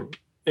time.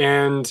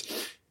 And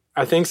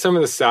I think some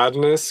of the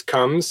sadness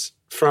comes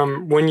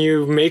from when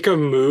you make a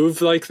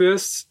move like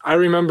this. I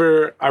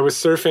remember I was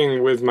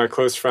surfing with my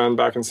close friend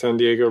back in San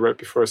Diego right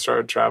before I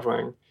started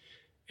traveling.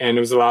 And it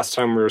was the last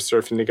time we were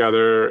surfing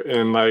together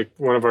in like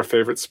one of our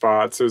favorite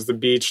spots. It was the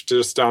beach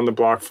just down the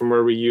block from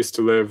where we used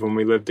to live when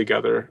we lived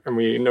together. And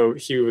we know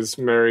he was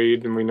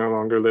married and we no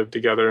longer lived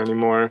together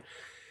anymore.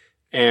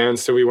 And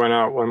so we went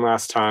out one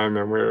last time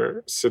and we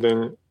were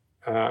sitting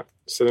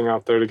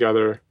out there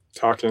together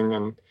talking.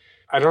 And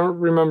I don't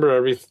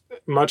remember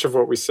much of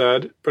what we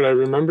said, but I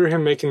remember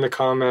him making the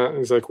comment.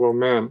 He's like, well,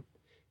 man,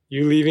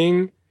 you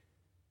leaving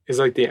is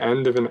like the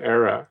end of an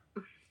era.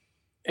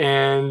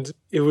 And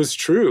it was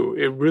true.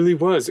 It really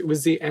was. It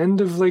was the end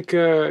of like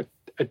a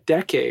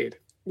decade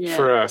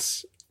for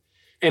us.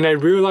 And I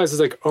realized, it's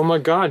like, oh my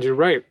God, you're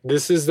right.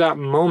 This is that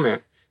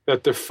moment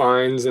that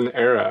defines an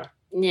era.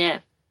 Yeah.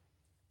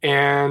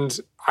 And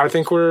I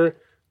think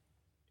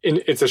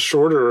it's a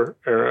shorter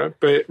era,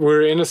 but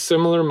we're in a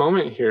similar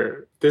moment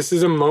here. This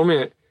is a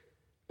moment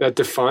that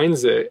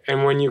defines it.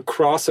 And when you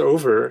cross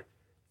over,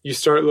 you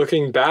start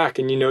looking back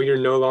and you know you're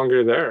no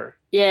longer there.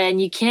 Yeah,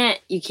 and you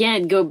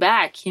can't go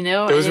back, you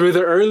know? Those were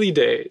the early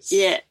days.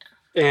 Yeah.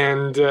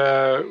 And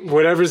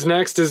whatever's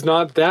next is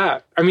not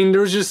that. I mean,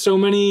 there was just so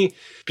many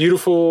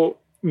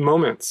beautiful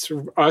moments,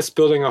 us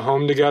building a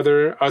home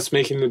together, us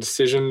making the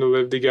decision to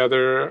live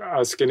together,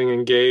 us getting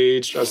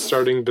engaged, us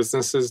starting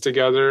businesses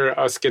together,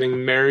 us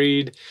getting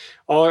married,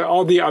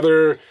 all the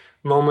other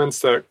moments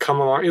that come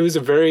along. It was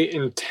a very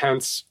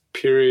intense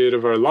period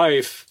of our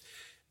life.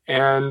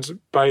 And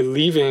by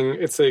leaving,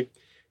 it's like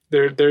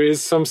there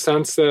is some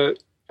sense that,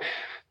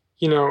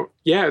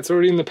 it's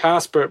already in the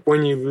past, but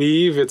when you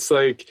leave, it's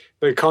like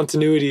the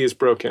continuity is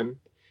broken.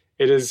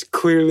 It is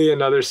clearly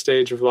another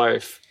stage of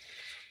life.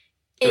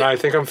 And I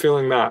think I'm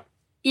feeling that.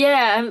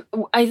 Yeah,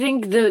 I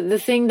think the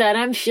thing that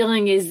I'm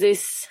feeling is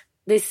this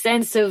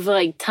sense of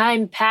like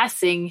time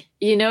passing.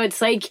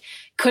 It's like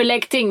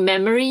collecting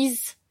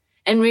memories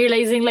and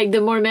realizing like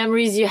the more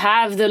memories you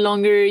have, the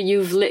longer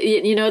you've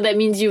that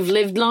means you've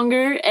lived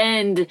longer.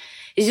 And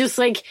it's just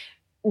like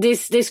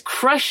this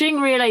crushing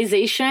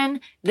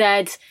realization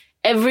that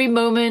every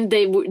moment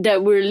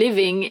that we're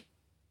living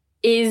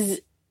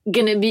is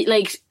gonna be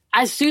like,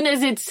 as soon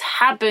as it's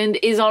happened,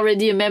 is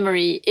already a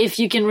memory, if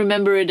you can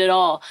remember it at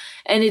all.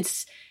 And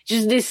it's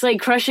just this like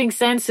crushing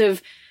sense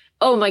of,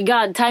 oh my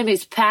God, time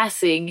is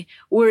passing.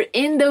 We're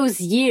in those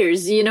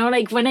years,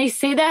 like when I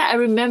say that, I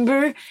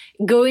remember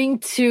going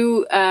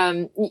to,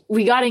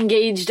 we got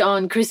engaged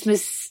on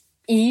Christmas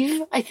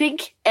Eve, I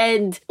think.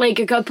 And like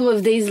a couple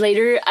of days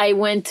later, I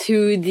went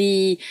to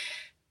the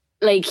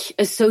like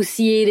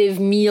associative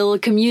meal,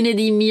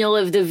 community meal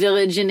of the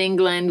village in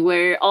England,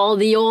 where all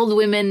the old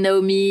women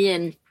know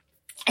me.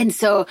 And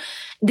so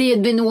they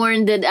had been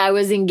warned that I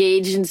was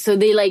engaged. And so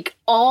they like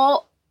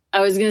all, I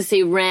was going to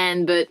say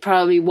ran, but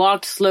probably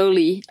walked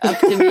slowly up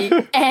to me.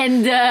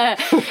 And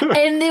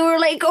they were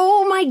like,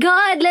 oh my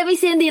God, let me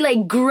see. And they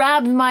like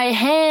grabbed my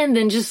hand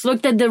and just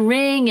looked at the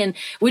ring, and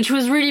which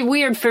was really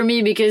weird for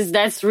me because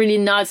that's really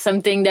not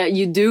something that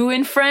you do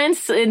in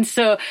France. And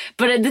so,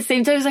 but at the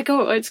same time, I was like,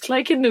 oh, it's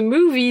like in the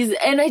movies.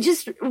 And I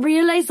just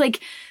realized like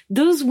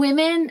those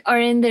women are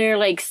in their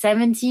like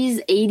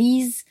 70s,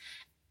 80s.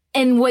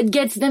 And what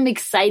gets them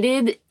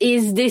excited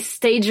is this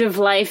stage of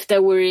life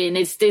that we're in.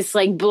 It's this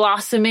like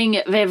blossoming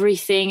of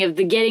everything, of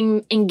the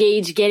getting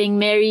engaged, getting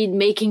married,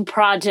 making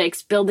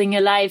projects, building a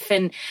life.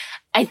 And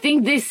I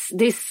think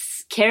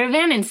this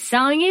caravan and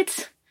selling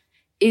it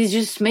is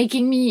just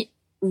making me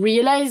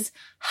realize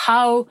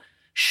how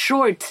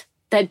short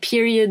that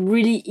period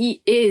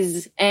really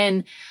is,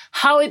 and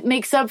how it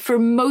makes up for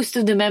most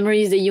of the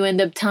memories that you end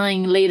up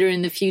telling later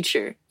in the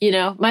future.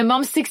 My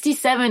mom's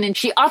 67 and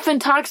she often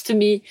talks to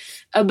me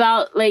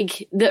about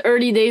like the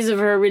early days of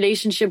her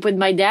relationship with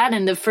my dad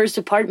and the first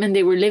apartment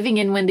they were living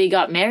in when they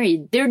got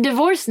married. They're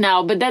divorced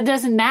now, but that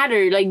doesn't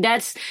matter. Like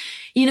that's,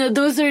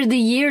 those are the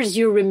years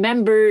you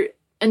remember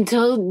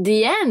until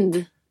the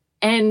end.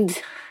 And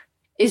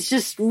it's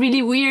just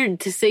really weird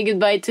to say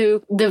goodbye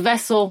to the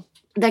vessel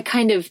that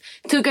kind of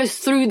took us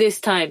through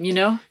this time,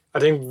 I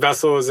think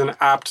vessel is an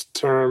apt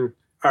term,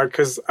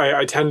 because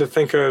I tend to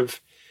think of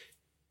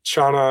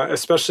Shauna,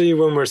 especially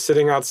when we're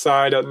sitting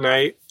outside at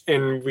night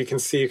and we can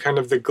see kind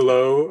of the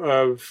glow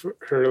of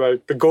her,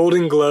 like the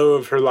golden glow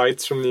of her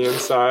lights from the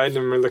inside,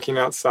 and we're looking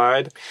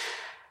outside.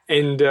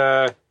 And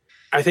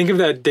I think of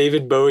that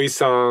David Bowie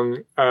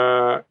song,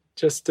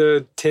 Just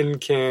a Tin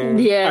Can.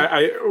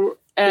 Yeah.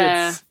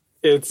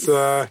 It's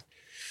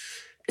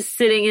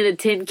sitting in a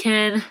tin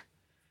can.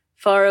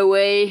 Far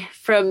away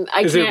from...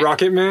 Is it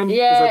Rocket Man?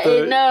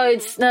 Yeah,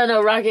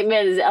 no, Rocket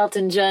Man is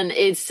Elton John.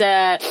 It's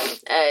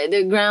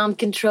the ground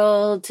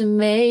control to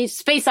make...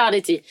 Space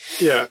Oddity.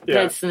 Yeah.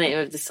 That's the name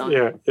of the song.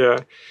 Yeah.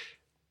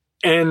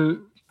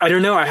 And I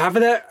don't know, I have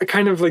that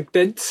kind of like,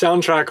 that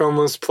soundtrack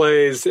almost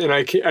plays, and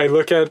I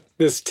look at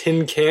this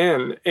tin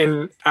can,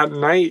 and at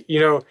night,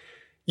 you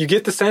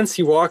get the sense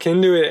you walk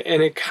into it,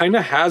 and it kind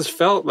of has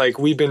felt like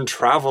we've been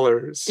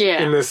travelers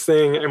in this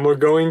thing, and we're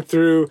going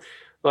through...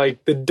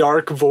 like the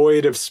dark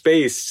void of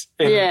space,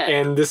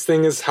 and this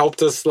thing has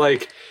helped us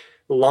like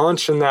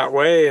launch in that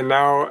way, and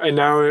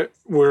now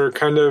we're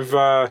kind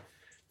of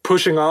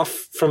pushing off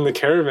from the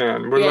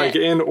caravan. We're like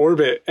in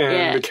orbit,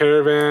 and the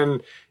caravan,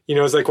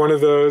 is like one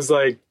of those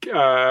like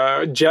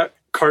jet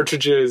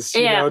cartridges,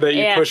 that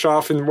you push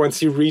off, and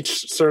once you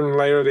reach a certain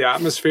layer of the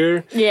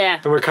atmosphere,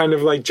 and we're kind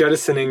of like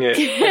jettisoning it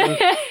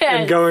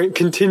and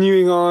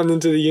continuing on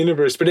into the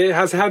universe. But it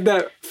has had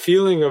that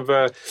feeling of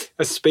a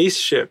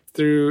spaceship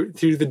through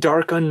the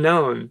dark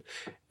unknown.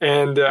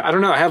 And I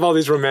don't know, I have all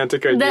these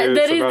romantic ideas.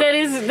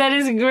 That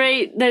is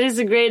great. That is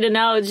a great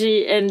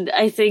analogy, and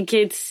I think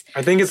it's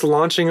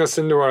launching us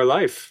into our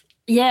life.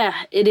 Yeah,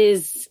 it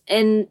is,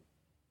 and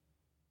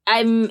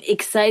I'm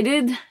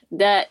excited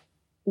that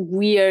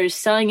we are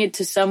selling it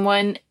to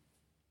someone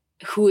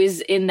who is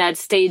in that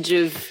stage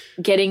of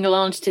getting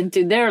launched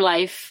into their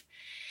life.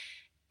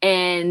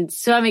 And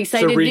so I'm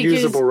excited it's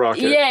a reusable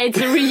rocket. Yeah, it's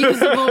a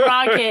reusable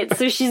rocket.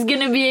 So she's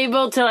going to be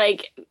able to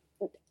like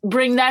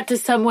bring that to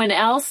someone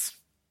else.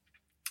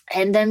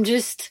 And I'm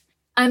just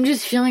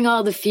feeling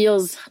all the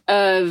feels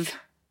of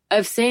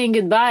saying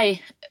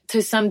goodbye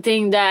to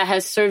something that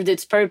has served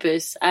its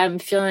purpose. I'm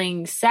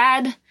feeling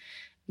sad.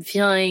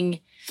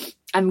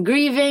 I'm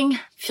grieving,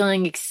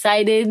 feeling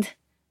excited,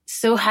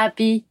 so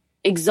happy,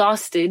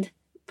 exhausted,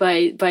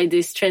 by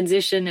this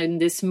transition and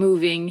this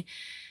moving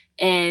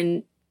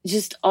and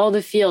just all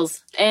the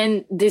feels.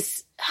 And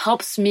this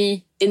helps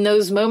me in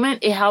those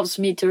moments. It helps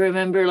me to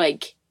remember,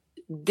 like,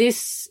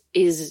 this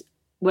is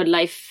what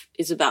life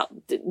is about.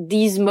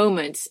 These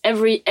moments,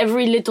 every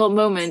little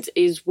moment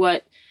is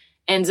what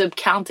ends up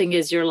counting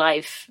as your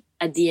life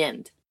at the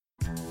end.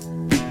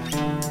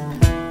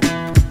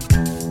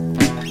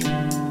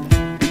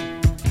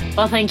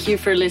 Well, thank you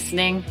for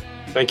listening.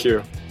 Thank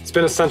you. It's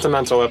been a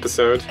sentimental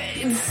episode.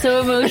 It's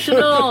so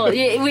emotional.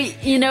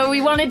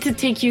 We wanted to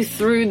take you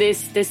through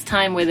this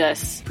time with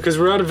us. Because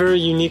we're at a very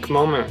unique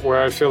moment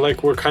where I feel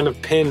like we're kind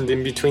of pinned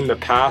in between the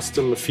past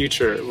and the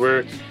future.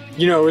 Where,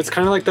 it's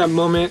kind of like that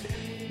moment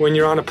when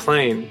you're on a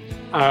plane,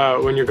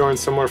 when you're going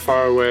somewhere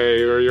far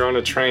away, or you're on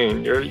a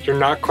train. You're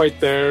not quite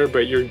there,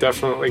 but you're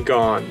definitely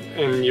gone.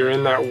 And you're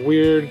in that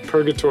weird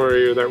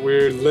purgatory or that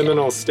weird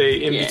liminal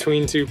state in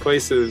between two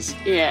places.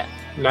 Yeah.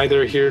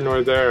 Neither here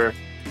nor there.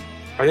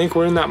 I think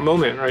we're in that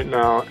moment right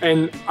now.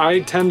 And I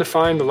tend to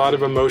find a lot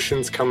of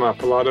emotions come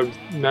up, a lot of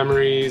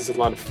memories, a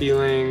lot of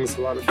feelings,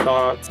 a lot of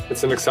thoughts.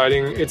 It's an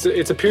exciting, it's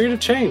a period of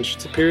change.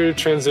 It's a period of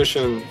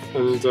transition,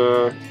 and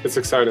it's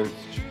exciting.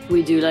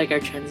 We do like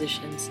our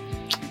transitions.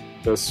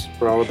 Yes,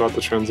 we're all about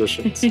the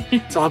transitions.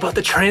 It's all about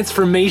the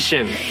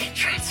transformation.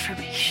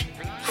 Transformation.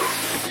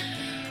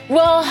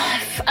 Well,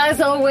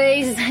 as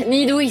always,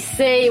 need we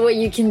say what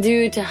you can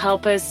do to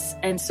help us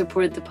and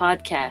support the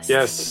podcast?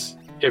 Yes.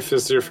 If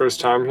this is your first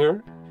time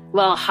here.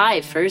 Well,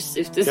 hi first,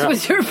 if this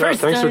was your first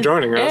thanks time. for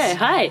joining us. Yeah,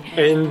 hi.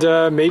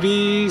 And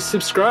maybe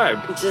subscribe.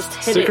 Just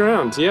hit Stick it.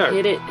 around, yeah.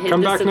 Hit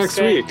Come the back next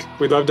subscribe. week.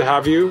 We'd love to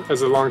have you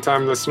as a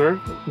longtime listener.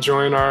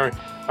 Join our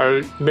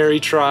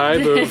merry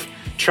tribe of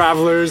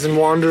travelers and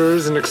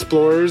wanderers and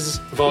explorers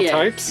of all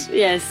types.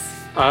 Yes.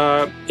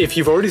 If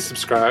you've already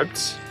subscribed,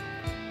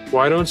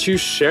 why don't you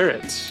share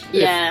it?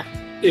 Yeah.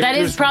 If that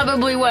is there's-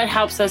 probably what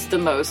helps us the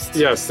most.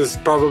 Yes, this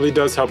probably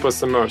does help us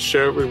the most.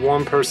 Share it with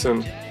one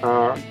person,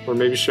 or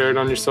maybe share it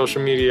on your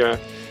social media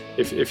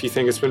if you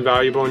think it's been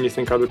valuable and you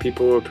think other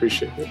people will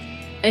appreciate it.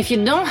 If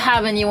you don't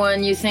have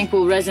anyone you think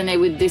will resonate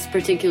with this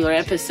particular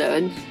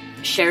episode,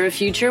 share a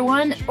future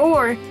one,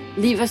 or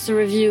leave us a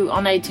review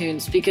on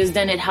iTunes, because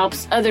then it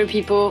helps other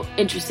people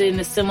interested in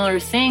the similar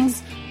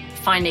things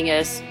finding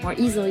us more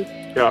easily.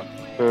 Yeah,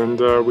 and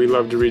we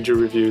love to read your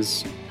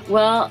reviews.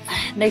 Well,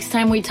 next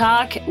time we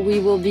talk, we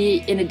will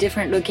be in a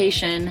different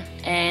location,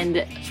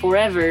 and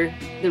forever,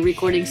 the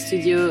recording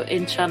studio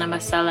in Chana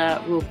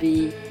Masala will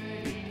be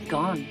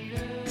gone.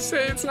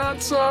 Say it's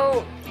not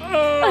so.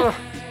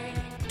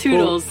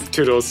 Toodles. Well,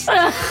 toodles.